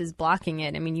boss is blocking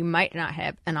it, you might not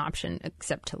have an option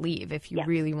except to leave if you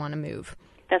really want to move.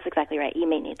 That's exactly right. You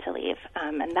may need to leave.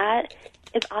 And that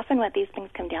is often what these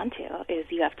things come down to, is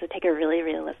you have to take a really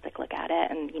realistic look at it.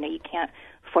 And, you can't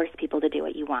force people to do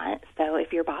what you want. So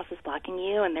if your boss is blocking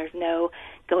you and there's no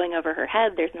going over her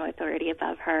head, there's no authority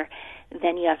above her,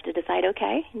 then you have to decide,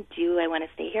 okay, do I want to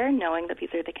stay here knowing that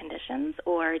these are the conditions,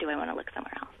 or do I want to look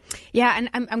somewhere else? Yeah, and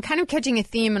I'm kind of catching a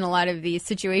theme in a lot of these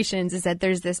situations is that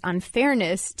there's this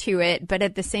unfairness to it, but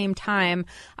at the same time,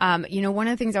 one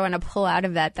of the things I want to pull out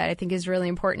of that I think is really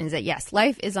important is that, yes,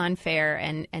 life is unfair,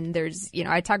 and there's,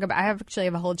 I actually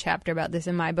have a whole chapter about this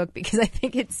in my book because I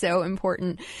think it's so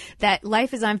important that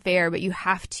life is unfair, but you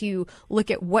have to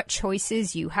look at what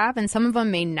choices you have, and some of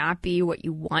them may not be what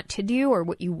you want to do or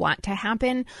what you want to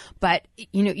happen, but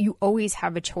you always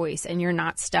have a choice and you're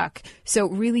not stuck. So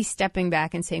really stepping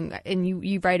back and saying, and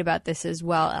you write about this as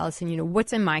well, Allison,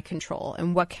 what's in my control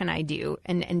and what can I do,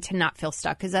 and to not feel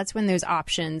stuck, because that's when those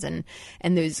options and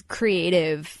those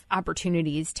creative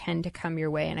opportunities tend to come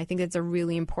your way. And I think that's a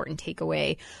really important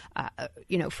takeaway,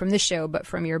 from the show, but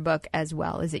from your book as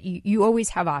well, is that you always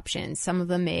have options. Some of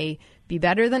them may be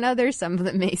better than others. Some of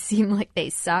them may seem like they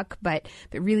suck, but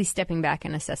really stepping back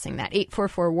and assessing that.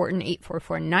 844-WHARTON,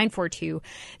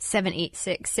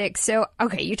 844-942-7866. So,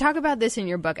 okay, you talk about this in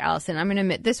your book, Allison. I'm going to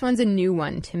admit this one's a new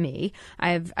one to me.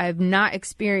 I've not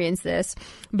experienced this,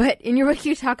 but in your book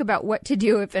you talk about what to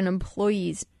do if an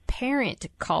employee's parent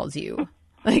calls you.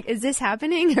 Is this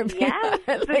happening? Yes,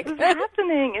 this is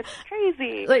happening. It's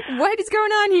crazy. What is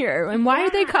going on here? And why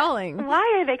are they calling? Why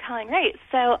are they calling? Right.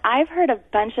 So I've heard a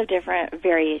bunch of different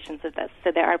variations of this. So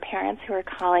there are parents who are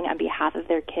calling on behalf of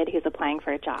their kid who's applying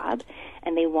for a job,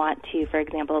 and they want to, for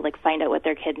example, find out what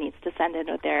their kid needs to send in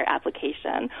with their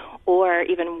application. Or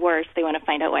even worse, they want to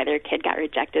find out why their kid got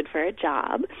rejected for a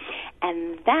job.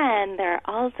 And then there are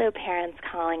also parents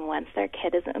calling once their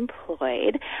kid is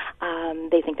employed.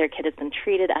 They think their kid has been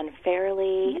treated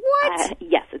unfairly. What?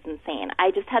 Yes, it's insane.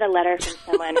 I just had a letter from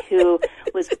someone who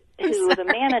was a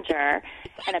manager,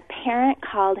 and a parent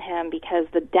called him because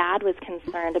the dad was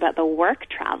concerned about the work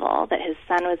travel that his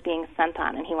son was being sent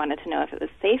on, and he wanted to know if it was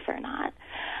safe or not.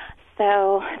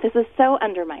 So this is so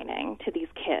undermining to these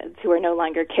kids who are no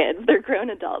longer kids. They're grown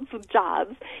adults with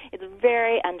jobs. It's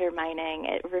very undermining.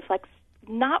 It reflects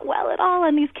not well at all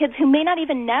on these kids who may not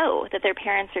even know that their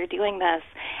parents are doing this.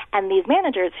 And these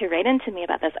managers who write into me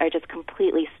about this are just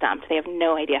completely stumped. They have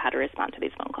no idea how to respond to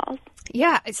these phone calls.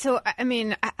 Yeah. So,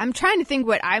 I'm trying to think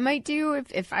what I might do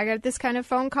if I got this kind of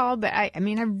phone call, but I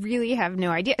really have no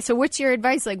idea. So what's your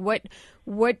advice? What's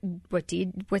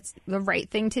the right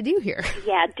thing to do here?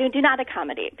 Yeah, do not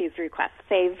accommodate these requests.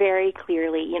 Say very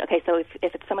clearly, okay, so if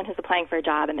it's someone who's applying for a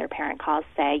job and their parent calls,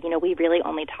 say, we really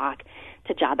only talk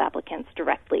to job applicants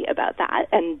directly about that,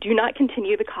 and do not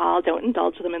continue the call. Don't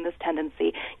indulge them in this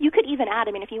tendency. You could even add,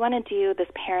 if you want to do this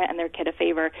parent and their kid a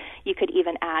favor, you could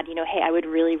even add, hey, I would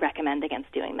really recommend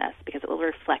against doing this because it will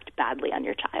reflect badly on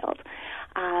your child.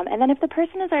 And then if the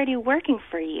person is already working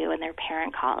for you and their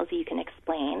parent calls, you can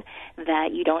explain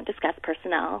that you don't discuss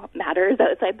personnel matters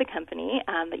outside the company,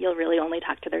 that you'll really only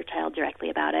talk to their child directly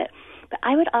about it. But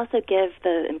I would also give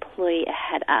the employee a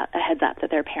heads up that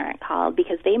their parent called,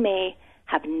 because they may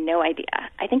have no idea.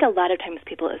 I think a lot of times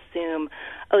people assume,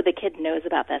 oh, the kid knows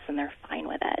about this and they're fine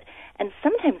with it. And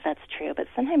sometimes that's true, but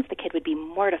sometimes the kid would be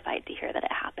mortified to hear that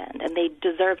it happened, and they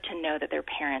deserve to know that their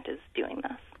parent is doing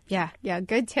this. Yeah,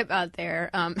 good tip out there.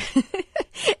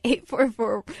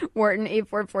 844-WHARTON,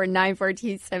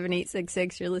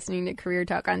 844-942-7866. You're listening to Career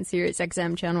Talk on Sirius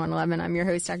XM Channel 111. I'm your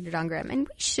host, Dr. Dawn Graham, and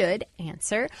we should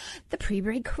answer the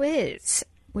pre-break quiz,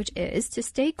 which is to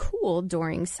stay cool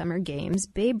during summer games.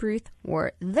 Babe Ruth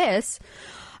wore this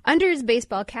under his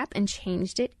baseball cap and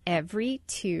changed it every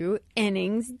 2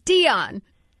 innings. Dion.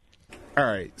 All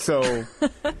right, so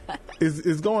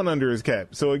it's going under his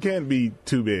cap, so it can't be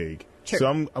too big. Sure.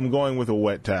 So I'm going with a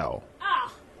wet towel.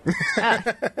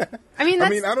 I mean,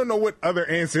 I don't know what other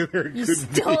answer there could be.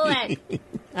 Stole it.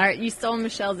 All right, you stole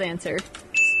Michelle's answer.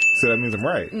 So that means I'm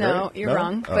right. No, right? you're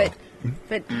wrong. Oh.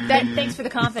 But that Thanks for the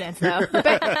confidence, though. but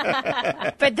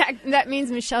that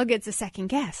means Michelle gets a second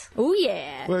guess. Oh,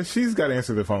 yeah. Well, she's got to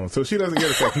answer the phone, so she doesn't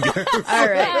get a second guess. All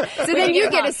right. So then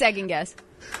you get a off. second guess.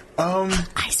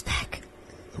 Ice pack.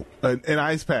 An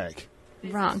ice pack.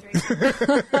 Wrong.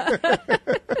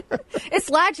 It's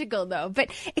logical, though, but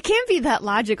it can't be that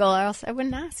logical, or else I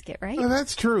wouldn't ask it, right? Well,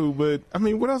 that's true, but I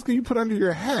mean, what else can you put under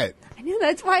your hat? I know,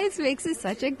 that's why it makes it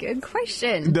such a good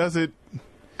question. Does it?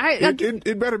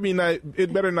 It better be not.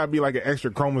 It better not be like an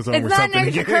extra chromosome It's or not something. an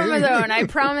extra chromosome. I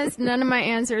promise none of my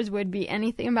answers would be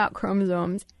anything about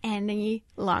chromosomes any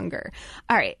longer.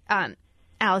 All right,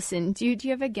 Allison, do you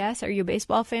have a guess? Are you a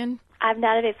baseball fan? I'm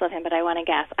not a baseball fan, but I want to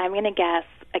guess. I'm going to guess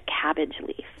a cabbage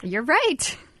leaf. You're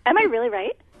right. Am I really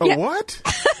right? Yeah. What?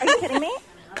 Are you kidding me?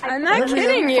 I'm not Let me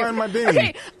kidding you. find my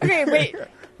ding. Okay, wait.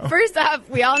 First off,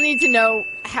 we all need to know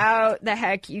how the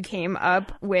heck you came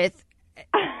up with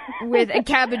a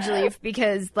cabbage leaf,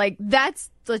 because, like, let's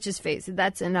just face it,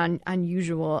 that's an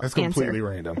unusual That's answer. completely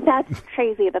random. That's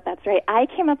crazy that that's right. I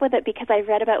came up with it because I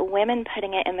read about women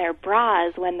putting it in their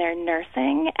bras when they're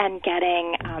nursing and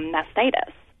getting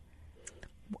mastitis.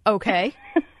 Okay.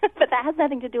 But that has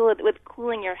nothing to do with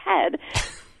cooling your head.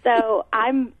 So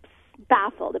I'm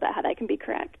baffled about how that can be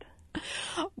correct.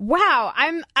 Wow.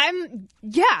 I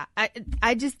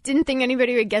just didn't think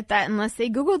anybody would get that unless they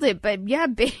Googled it. But yeah,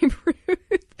 Babe Ruth.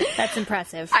 That's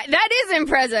impressive. That is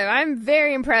impressive. I'm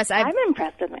very impressed. I'm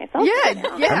impressed with myself.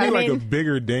 Yeah. I need like a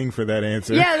bigger ding for that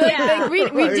answer. Yeah, like we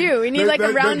do. We need like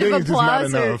a round of ding is just not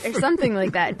applause enough. or something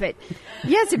like that. But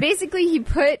yeah, so basically he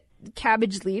put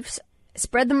cabbage leaves,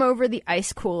 spread them over the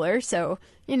ice cooler. So,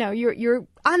 you're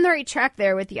on the right track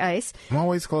there with the ice. I'm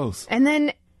always close. And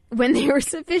then when they were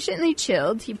sufficiently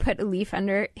chilled, he put a leaf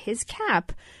under his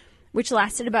cap, which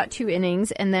lasted about 2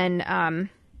 innings. And then,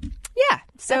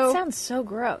 so. That sounds so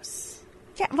gross.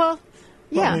 Yeah, well,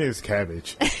 yeah. Well, it is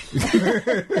cabbage.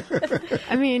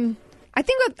 I mean, I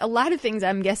think with a lot of things,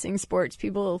 I'm guessing sports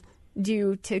people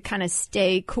do to kind of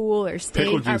stay cool or stay.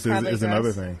 Pickle juice probably is gross.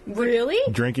 another thing. Really?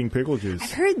 Drinking pickle juice.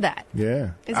 I've heard that.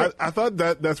 Yeah. Is it- I thought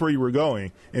that's where you were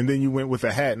going. And then you went with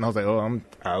a hat, and I was like, oh, I'm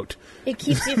out. It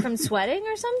keeps you from sweating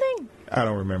or something? I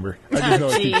don't remember. I just know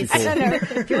it keeps you I cool.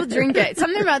 don't know. People drink it.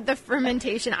 Something about the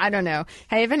fermentation. I don't know.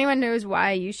 Hey, if anyone knows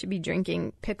why you should be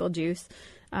drinking pickle juice,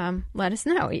 let us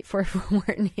know.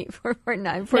 844-WHARTON,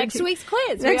 844-942. Next week's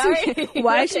quiz. Next We week. already-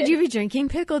 Why should you be drinking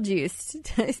pickle juice?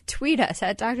 Tweet us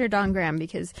at Dr. Dawn Graham,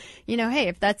 because, hey,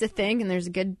 if that's a thing and there's a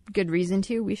good reason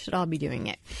to, we should all be doing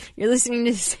it. You're listening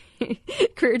to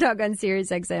Career Talk on Sirius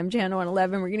XM Channel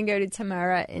 111. We're going to go to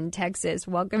Tamara in Texas.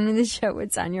 Welcome to the show.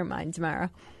 What's on your mind,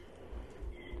 Tamara?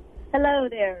 Hello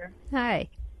there. Hi.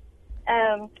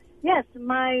 Yes,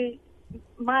 my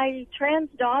trans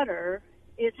daughter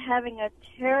is having a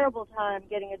terrible time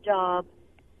getting a job.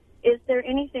 Is there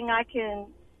anything I can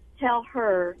tell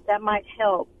her that might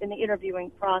help in the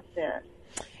interviewing process?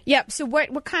 Yep. So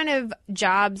what kind of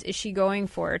jobs is she going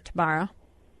for tomorrow?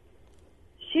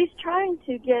 She's trying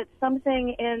to get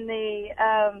something in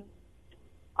the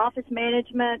office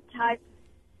management type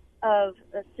of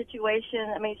a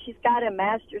situation. I mean, she's got a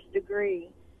master's degree,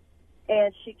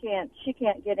 and she can't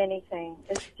get anything.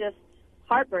 It's just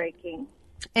heartbreaking.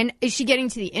 And is she getting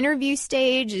to the interview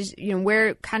stage? Is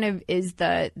where kind of is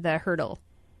the hurdle?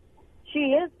 She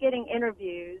is getting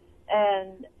interviews,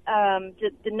 and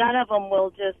none of them will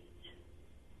just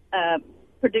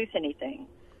produce anything.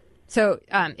 So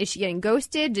is she getting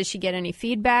ghosted? Does she get any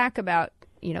feedback about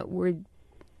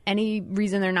any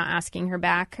reason they're not asking her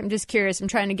back? I'm just curious. I'm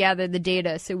trying to gather the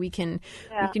data so we can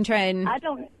try and.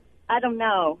 I I don't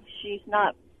know. She's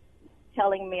not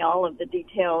telling me all of the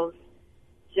details,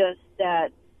 just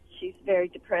that she's very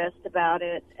depressed about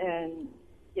it. And,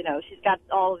 you know, she's got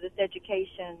all of this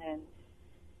education. And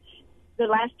the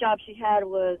last job she had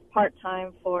was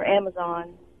part-time for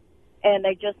Amazon, and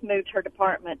they just moved her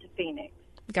department to Phoenix.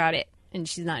 Got it. And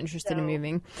she's not interested in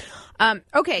moving.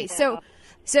 Okay, yeah.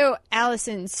 So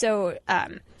Allison,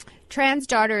 Tran's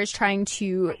daughter is trying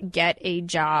to get a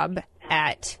job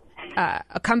at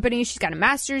a company. She's got a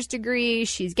master's degree.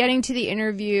 She's getting to the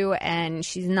interview, and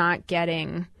she's not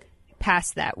getting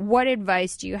past that. What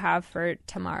advice do you have for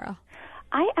Tamara?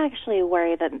 I actually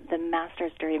worry that the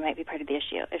master's degree might be part of the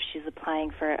issue if she's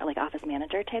applying for like office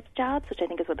manager type jobs, which I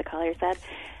think is what the caller said,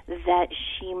 that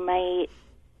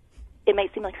it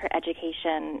might seem like her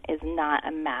education is not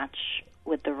a match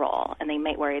with the role, and they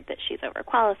might worry that she's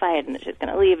overqualified and that she's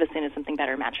going to leave as soon as something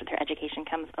better matched with her education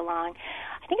comes along.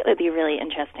 I think it would be really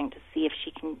interesting to see if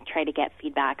she can try to get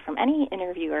feedback from any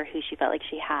interviewer who she felt like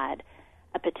she had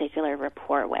a particular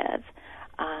rapport with.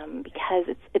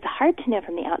 Because it's hard to know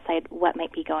from the outside what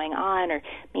might be going on, or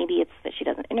maybe it's that she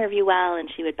doesn't interview well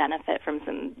and she would benefit from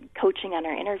some coaching on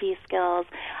her interview skills.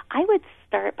 I would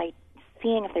start by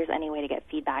seeing if there's any way to get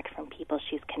feedback from people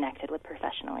she's connected with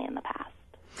professionally in the past.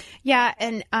 Yeah,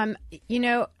 and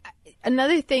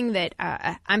another thing that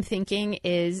I'm thinking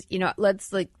is, let's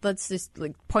just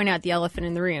point out the elephant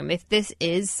in the room. If this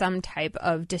is some type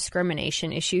of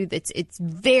discrimination issue, it's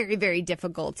very, very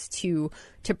difficult to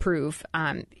prove.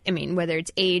 Whether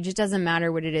it's age, it doesn't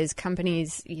matter what it is.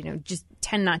 Companies, just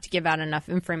tend not to give out enough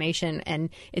information, and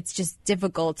it's just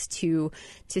difficult to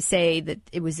say that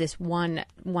it was this one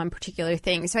particular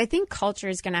thing. So I think culture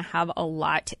is going to have a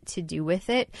lot to do with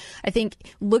it. I think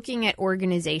looking at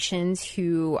organizations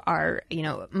who are,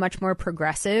 much more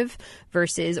progressive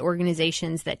versus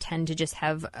organizations that tend to just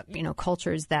have,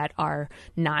 cultures that are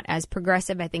not as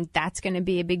progressive, I think that's going to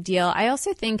be a big deal. I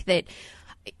also think that,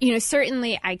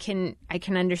 certainly I can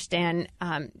understand,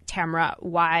 Tamara,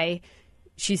 why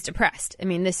she's depressed.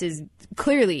 This is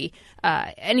clearly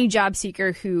any job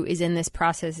seeker who is in this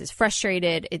process is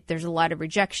frustrated. There's a lot of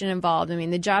rejection involved.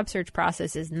 The job search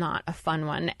process is not a fun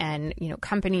one. And,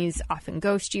 companies often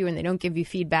ghost you and they don't give you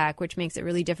feedback, which makes it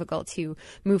really difficult to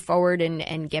move forward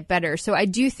and get better. So I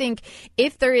do think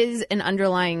if there is an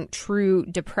underlying true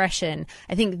depression,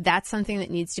 I think that's something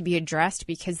that needs to be addressed,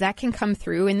 because that can come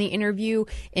through in the interview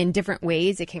in different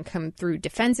ways. It can come through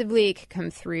defensively. It can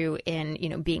come through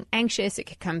in, being anxious. It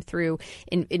could come through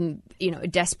in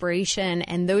desperation,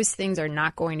 and those things are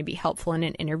not going to be helpful in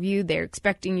an interview. They're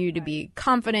expecting you to be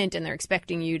confident, and they're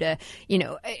expecting you to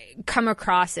come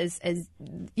across as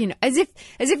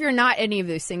if you're not any of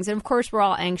those things. And of course, we're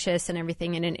all anxious and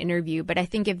everything in an interview, but I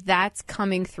think if that's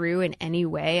coming through in any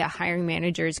way, a hiring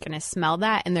manager is going to smell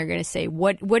that, and they're going to say,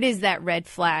 what is that red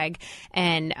flag?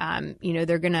 And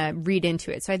they're going to read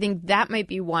into it. So I think that might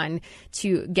be one,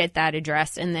 to get that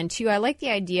addressed. And then two, I like the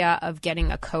idea of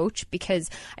getting a coach, because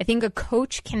I think a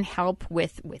coach can help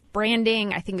with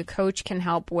branding. I think a coach can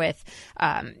help with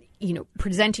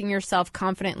presenting yourself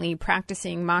confidently,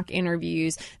 practicing mock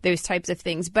interviews, those types of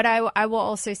things. But I will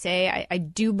also say I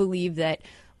do believe that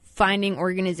finding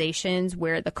organizations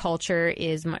where the culture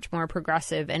is much more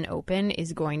progressive and open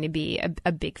is going to be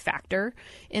a big factor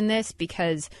in this,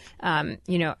 because,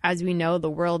 as we know, the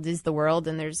world is the world,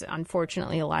 and there's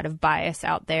unfortunately a lot of bias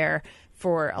out there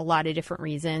for a lot of different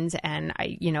reasons. And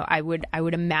I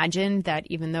would imagine that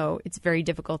even though it's very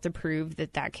difficult to prove,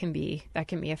 that can be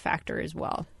a factor as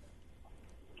well.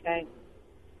 Okay.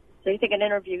 So you think an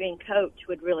interviewing coach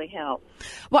would really help?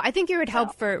 Well, I think it would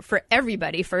help for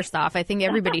everybody. First off, I think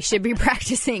everybody should be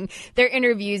practicing their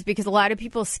interviews, because a lot of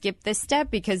people skip this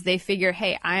step because they figure,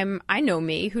 hey, I know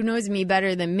me. Who knows me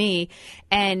better than me?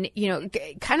 And,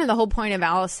 kind of the whole point of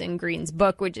Allison Green's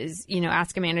book, which is,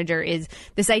 Ask a Manager, is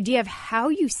this idea of how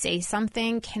you say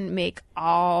something can make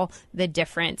all the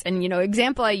difference. And,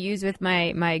 example I use with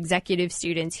my executive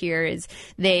students here is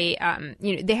they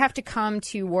have to come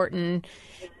to Wharton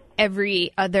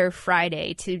every other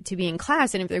Friday to be in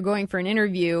class. And if they're going for an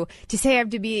interview, to say I have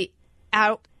to be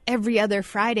out every other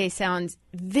Friday sounds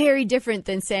very different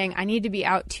than saying I need to be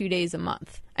out 2 days a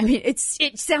month. It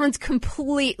sounds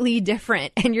completely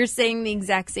different, and you're saying the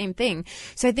exact same thing.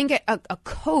 So I think a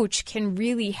coach can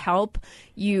really help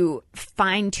you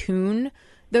fine-tune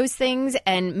those things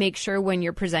and make sure when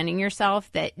you're presenting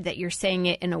yourself that you're saying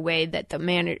it in a way that the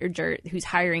manager who's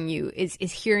hiring you is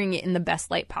hearing it in the best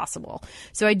light possible.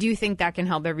 So I do think that can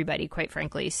help everybody, quite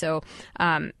frankly. So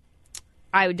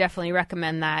I would definitely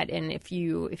recommend that. And if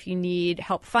you need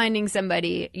help finding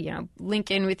somebody, link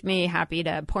in with me. Happy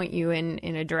to point you in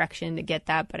a direction to get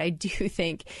that. But I do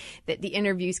think that the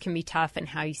interviews can be tough, and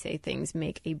how you say things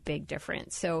make a big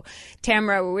difference. So,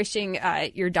 Tamara, we're wishing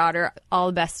your daughter all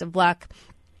the best of luck.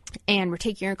 And we're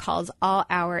taking your calls all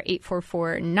hour,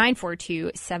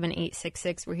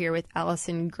 844-942-7866. We're here with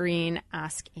Allison Green,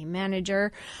 Ask a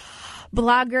Manager,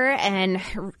 blogger and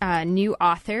new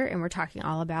author, and we're talking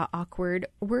all about awkward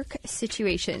work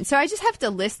situations. So I just have to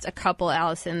list a couple,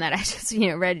 Allison, that I just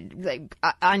read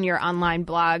on your online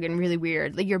blog, and really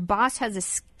weird. Like, your boss has a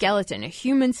skeleton, a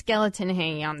human skeleton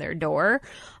hanging on their door.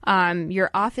 Your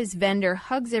office vendor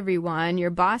hugs everyone. Your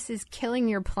boss is killing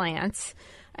your plants.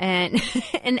 And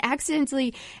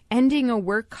accidentally ending a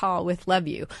work call with "love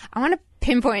you." I want to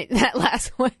pinpoint that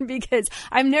last one because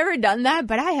I've never done that,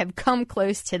 but I have come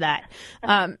close to that.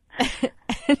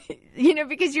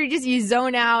 Because you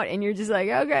zone out and you're just like,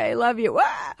 okay, love you.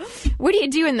 Wah! What do you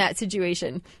do in that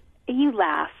situation? You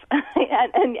laugh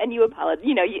and you apologize.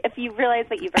 If you realize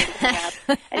that you've already hung up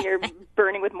and you're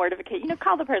burning with mortification,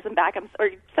 call the person back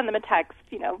or send them a text.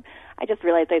 I just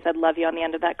realized I said "love you" on the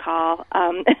end of that call.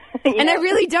 And I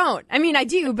really don't. I mean, I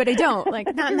do, but I don't.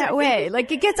 Like, not in that way.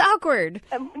 Like, it gets awkward.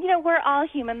 We're all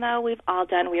human, though. We've all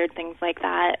done weird things like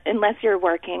that. Unless you're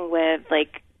working with,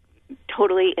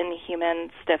 totally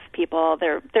inhuman, stiff people,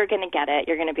 they're going to get it.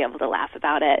 You're going to be able to laugh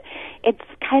about it. It's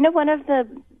kind of one of the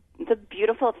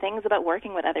beautiful things about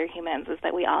working with other humans is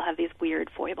that we all have these weird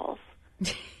foibles.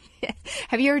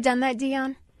 Have you ever done that,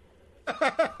 Dion?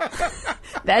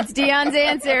 That's Dion's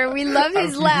answer. We love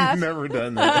his laugh. I've never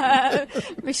done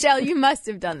that. Michelle, you must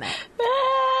have done that.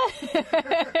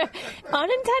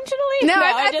 Unintentionally? No,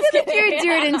 I feel like you would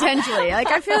do it intentionally. Like,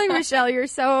 I feel like, Michelle, you're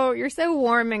so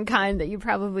warm and kind that you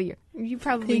probably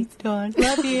Thanks, Dawn.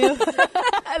 Love you.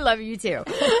 I love you too.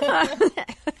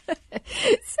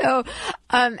 So,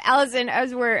 Allison,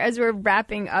 as we're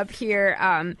wrapping up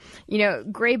here,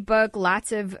 great book,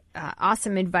 lots of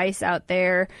awesome advice out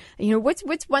there.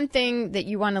 What's one thing that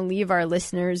you want to leave our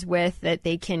listeners with that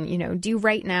they can, do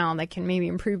right now that can maybe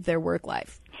improve their work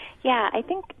life? Yeah, I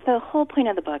think the whole point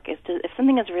of the book is if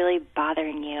something is really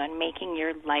bothering you and making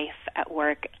your life at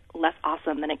work less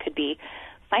awesome than it could be,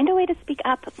 find a way to speak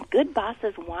up. Good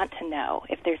bosses want to know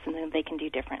if there's something they can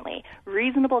do differently.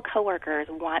 Reasonable coworkers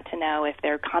want to know if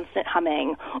their constant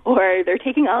humming or they're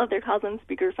taking all of their calls on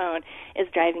speakerphone is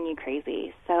driving you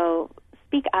crazy. So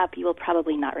speak up. You will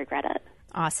probably not regret it.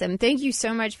 Awesome. Thank you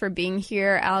so much for being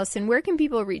here, Allison. Where can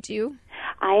people reach you?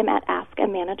 I am at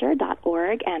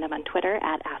askamanager.org, and I'm on Twitter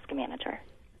at askamanager.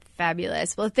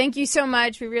 Fabulous. Well, thank you so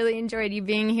much. We really enjoyed you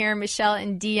being here. Michelle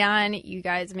and Dion, you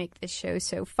guys make this show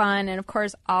so fun. And, of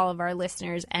course, all of our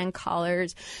listeners and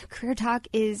callers. Career Talk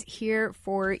is here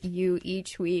for you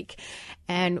each week.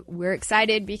 And we're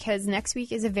excited because next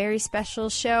week is a very special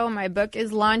show. My book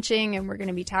is launching, and we're going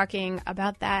to be talking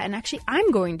about that. And actually,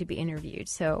 I'm going to be interviewed.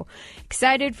 So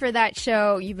excited for that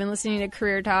show. You've been listening to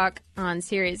Career Talk on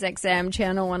SiriusXM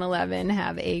Channel 111.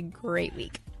 Have a great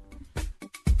week.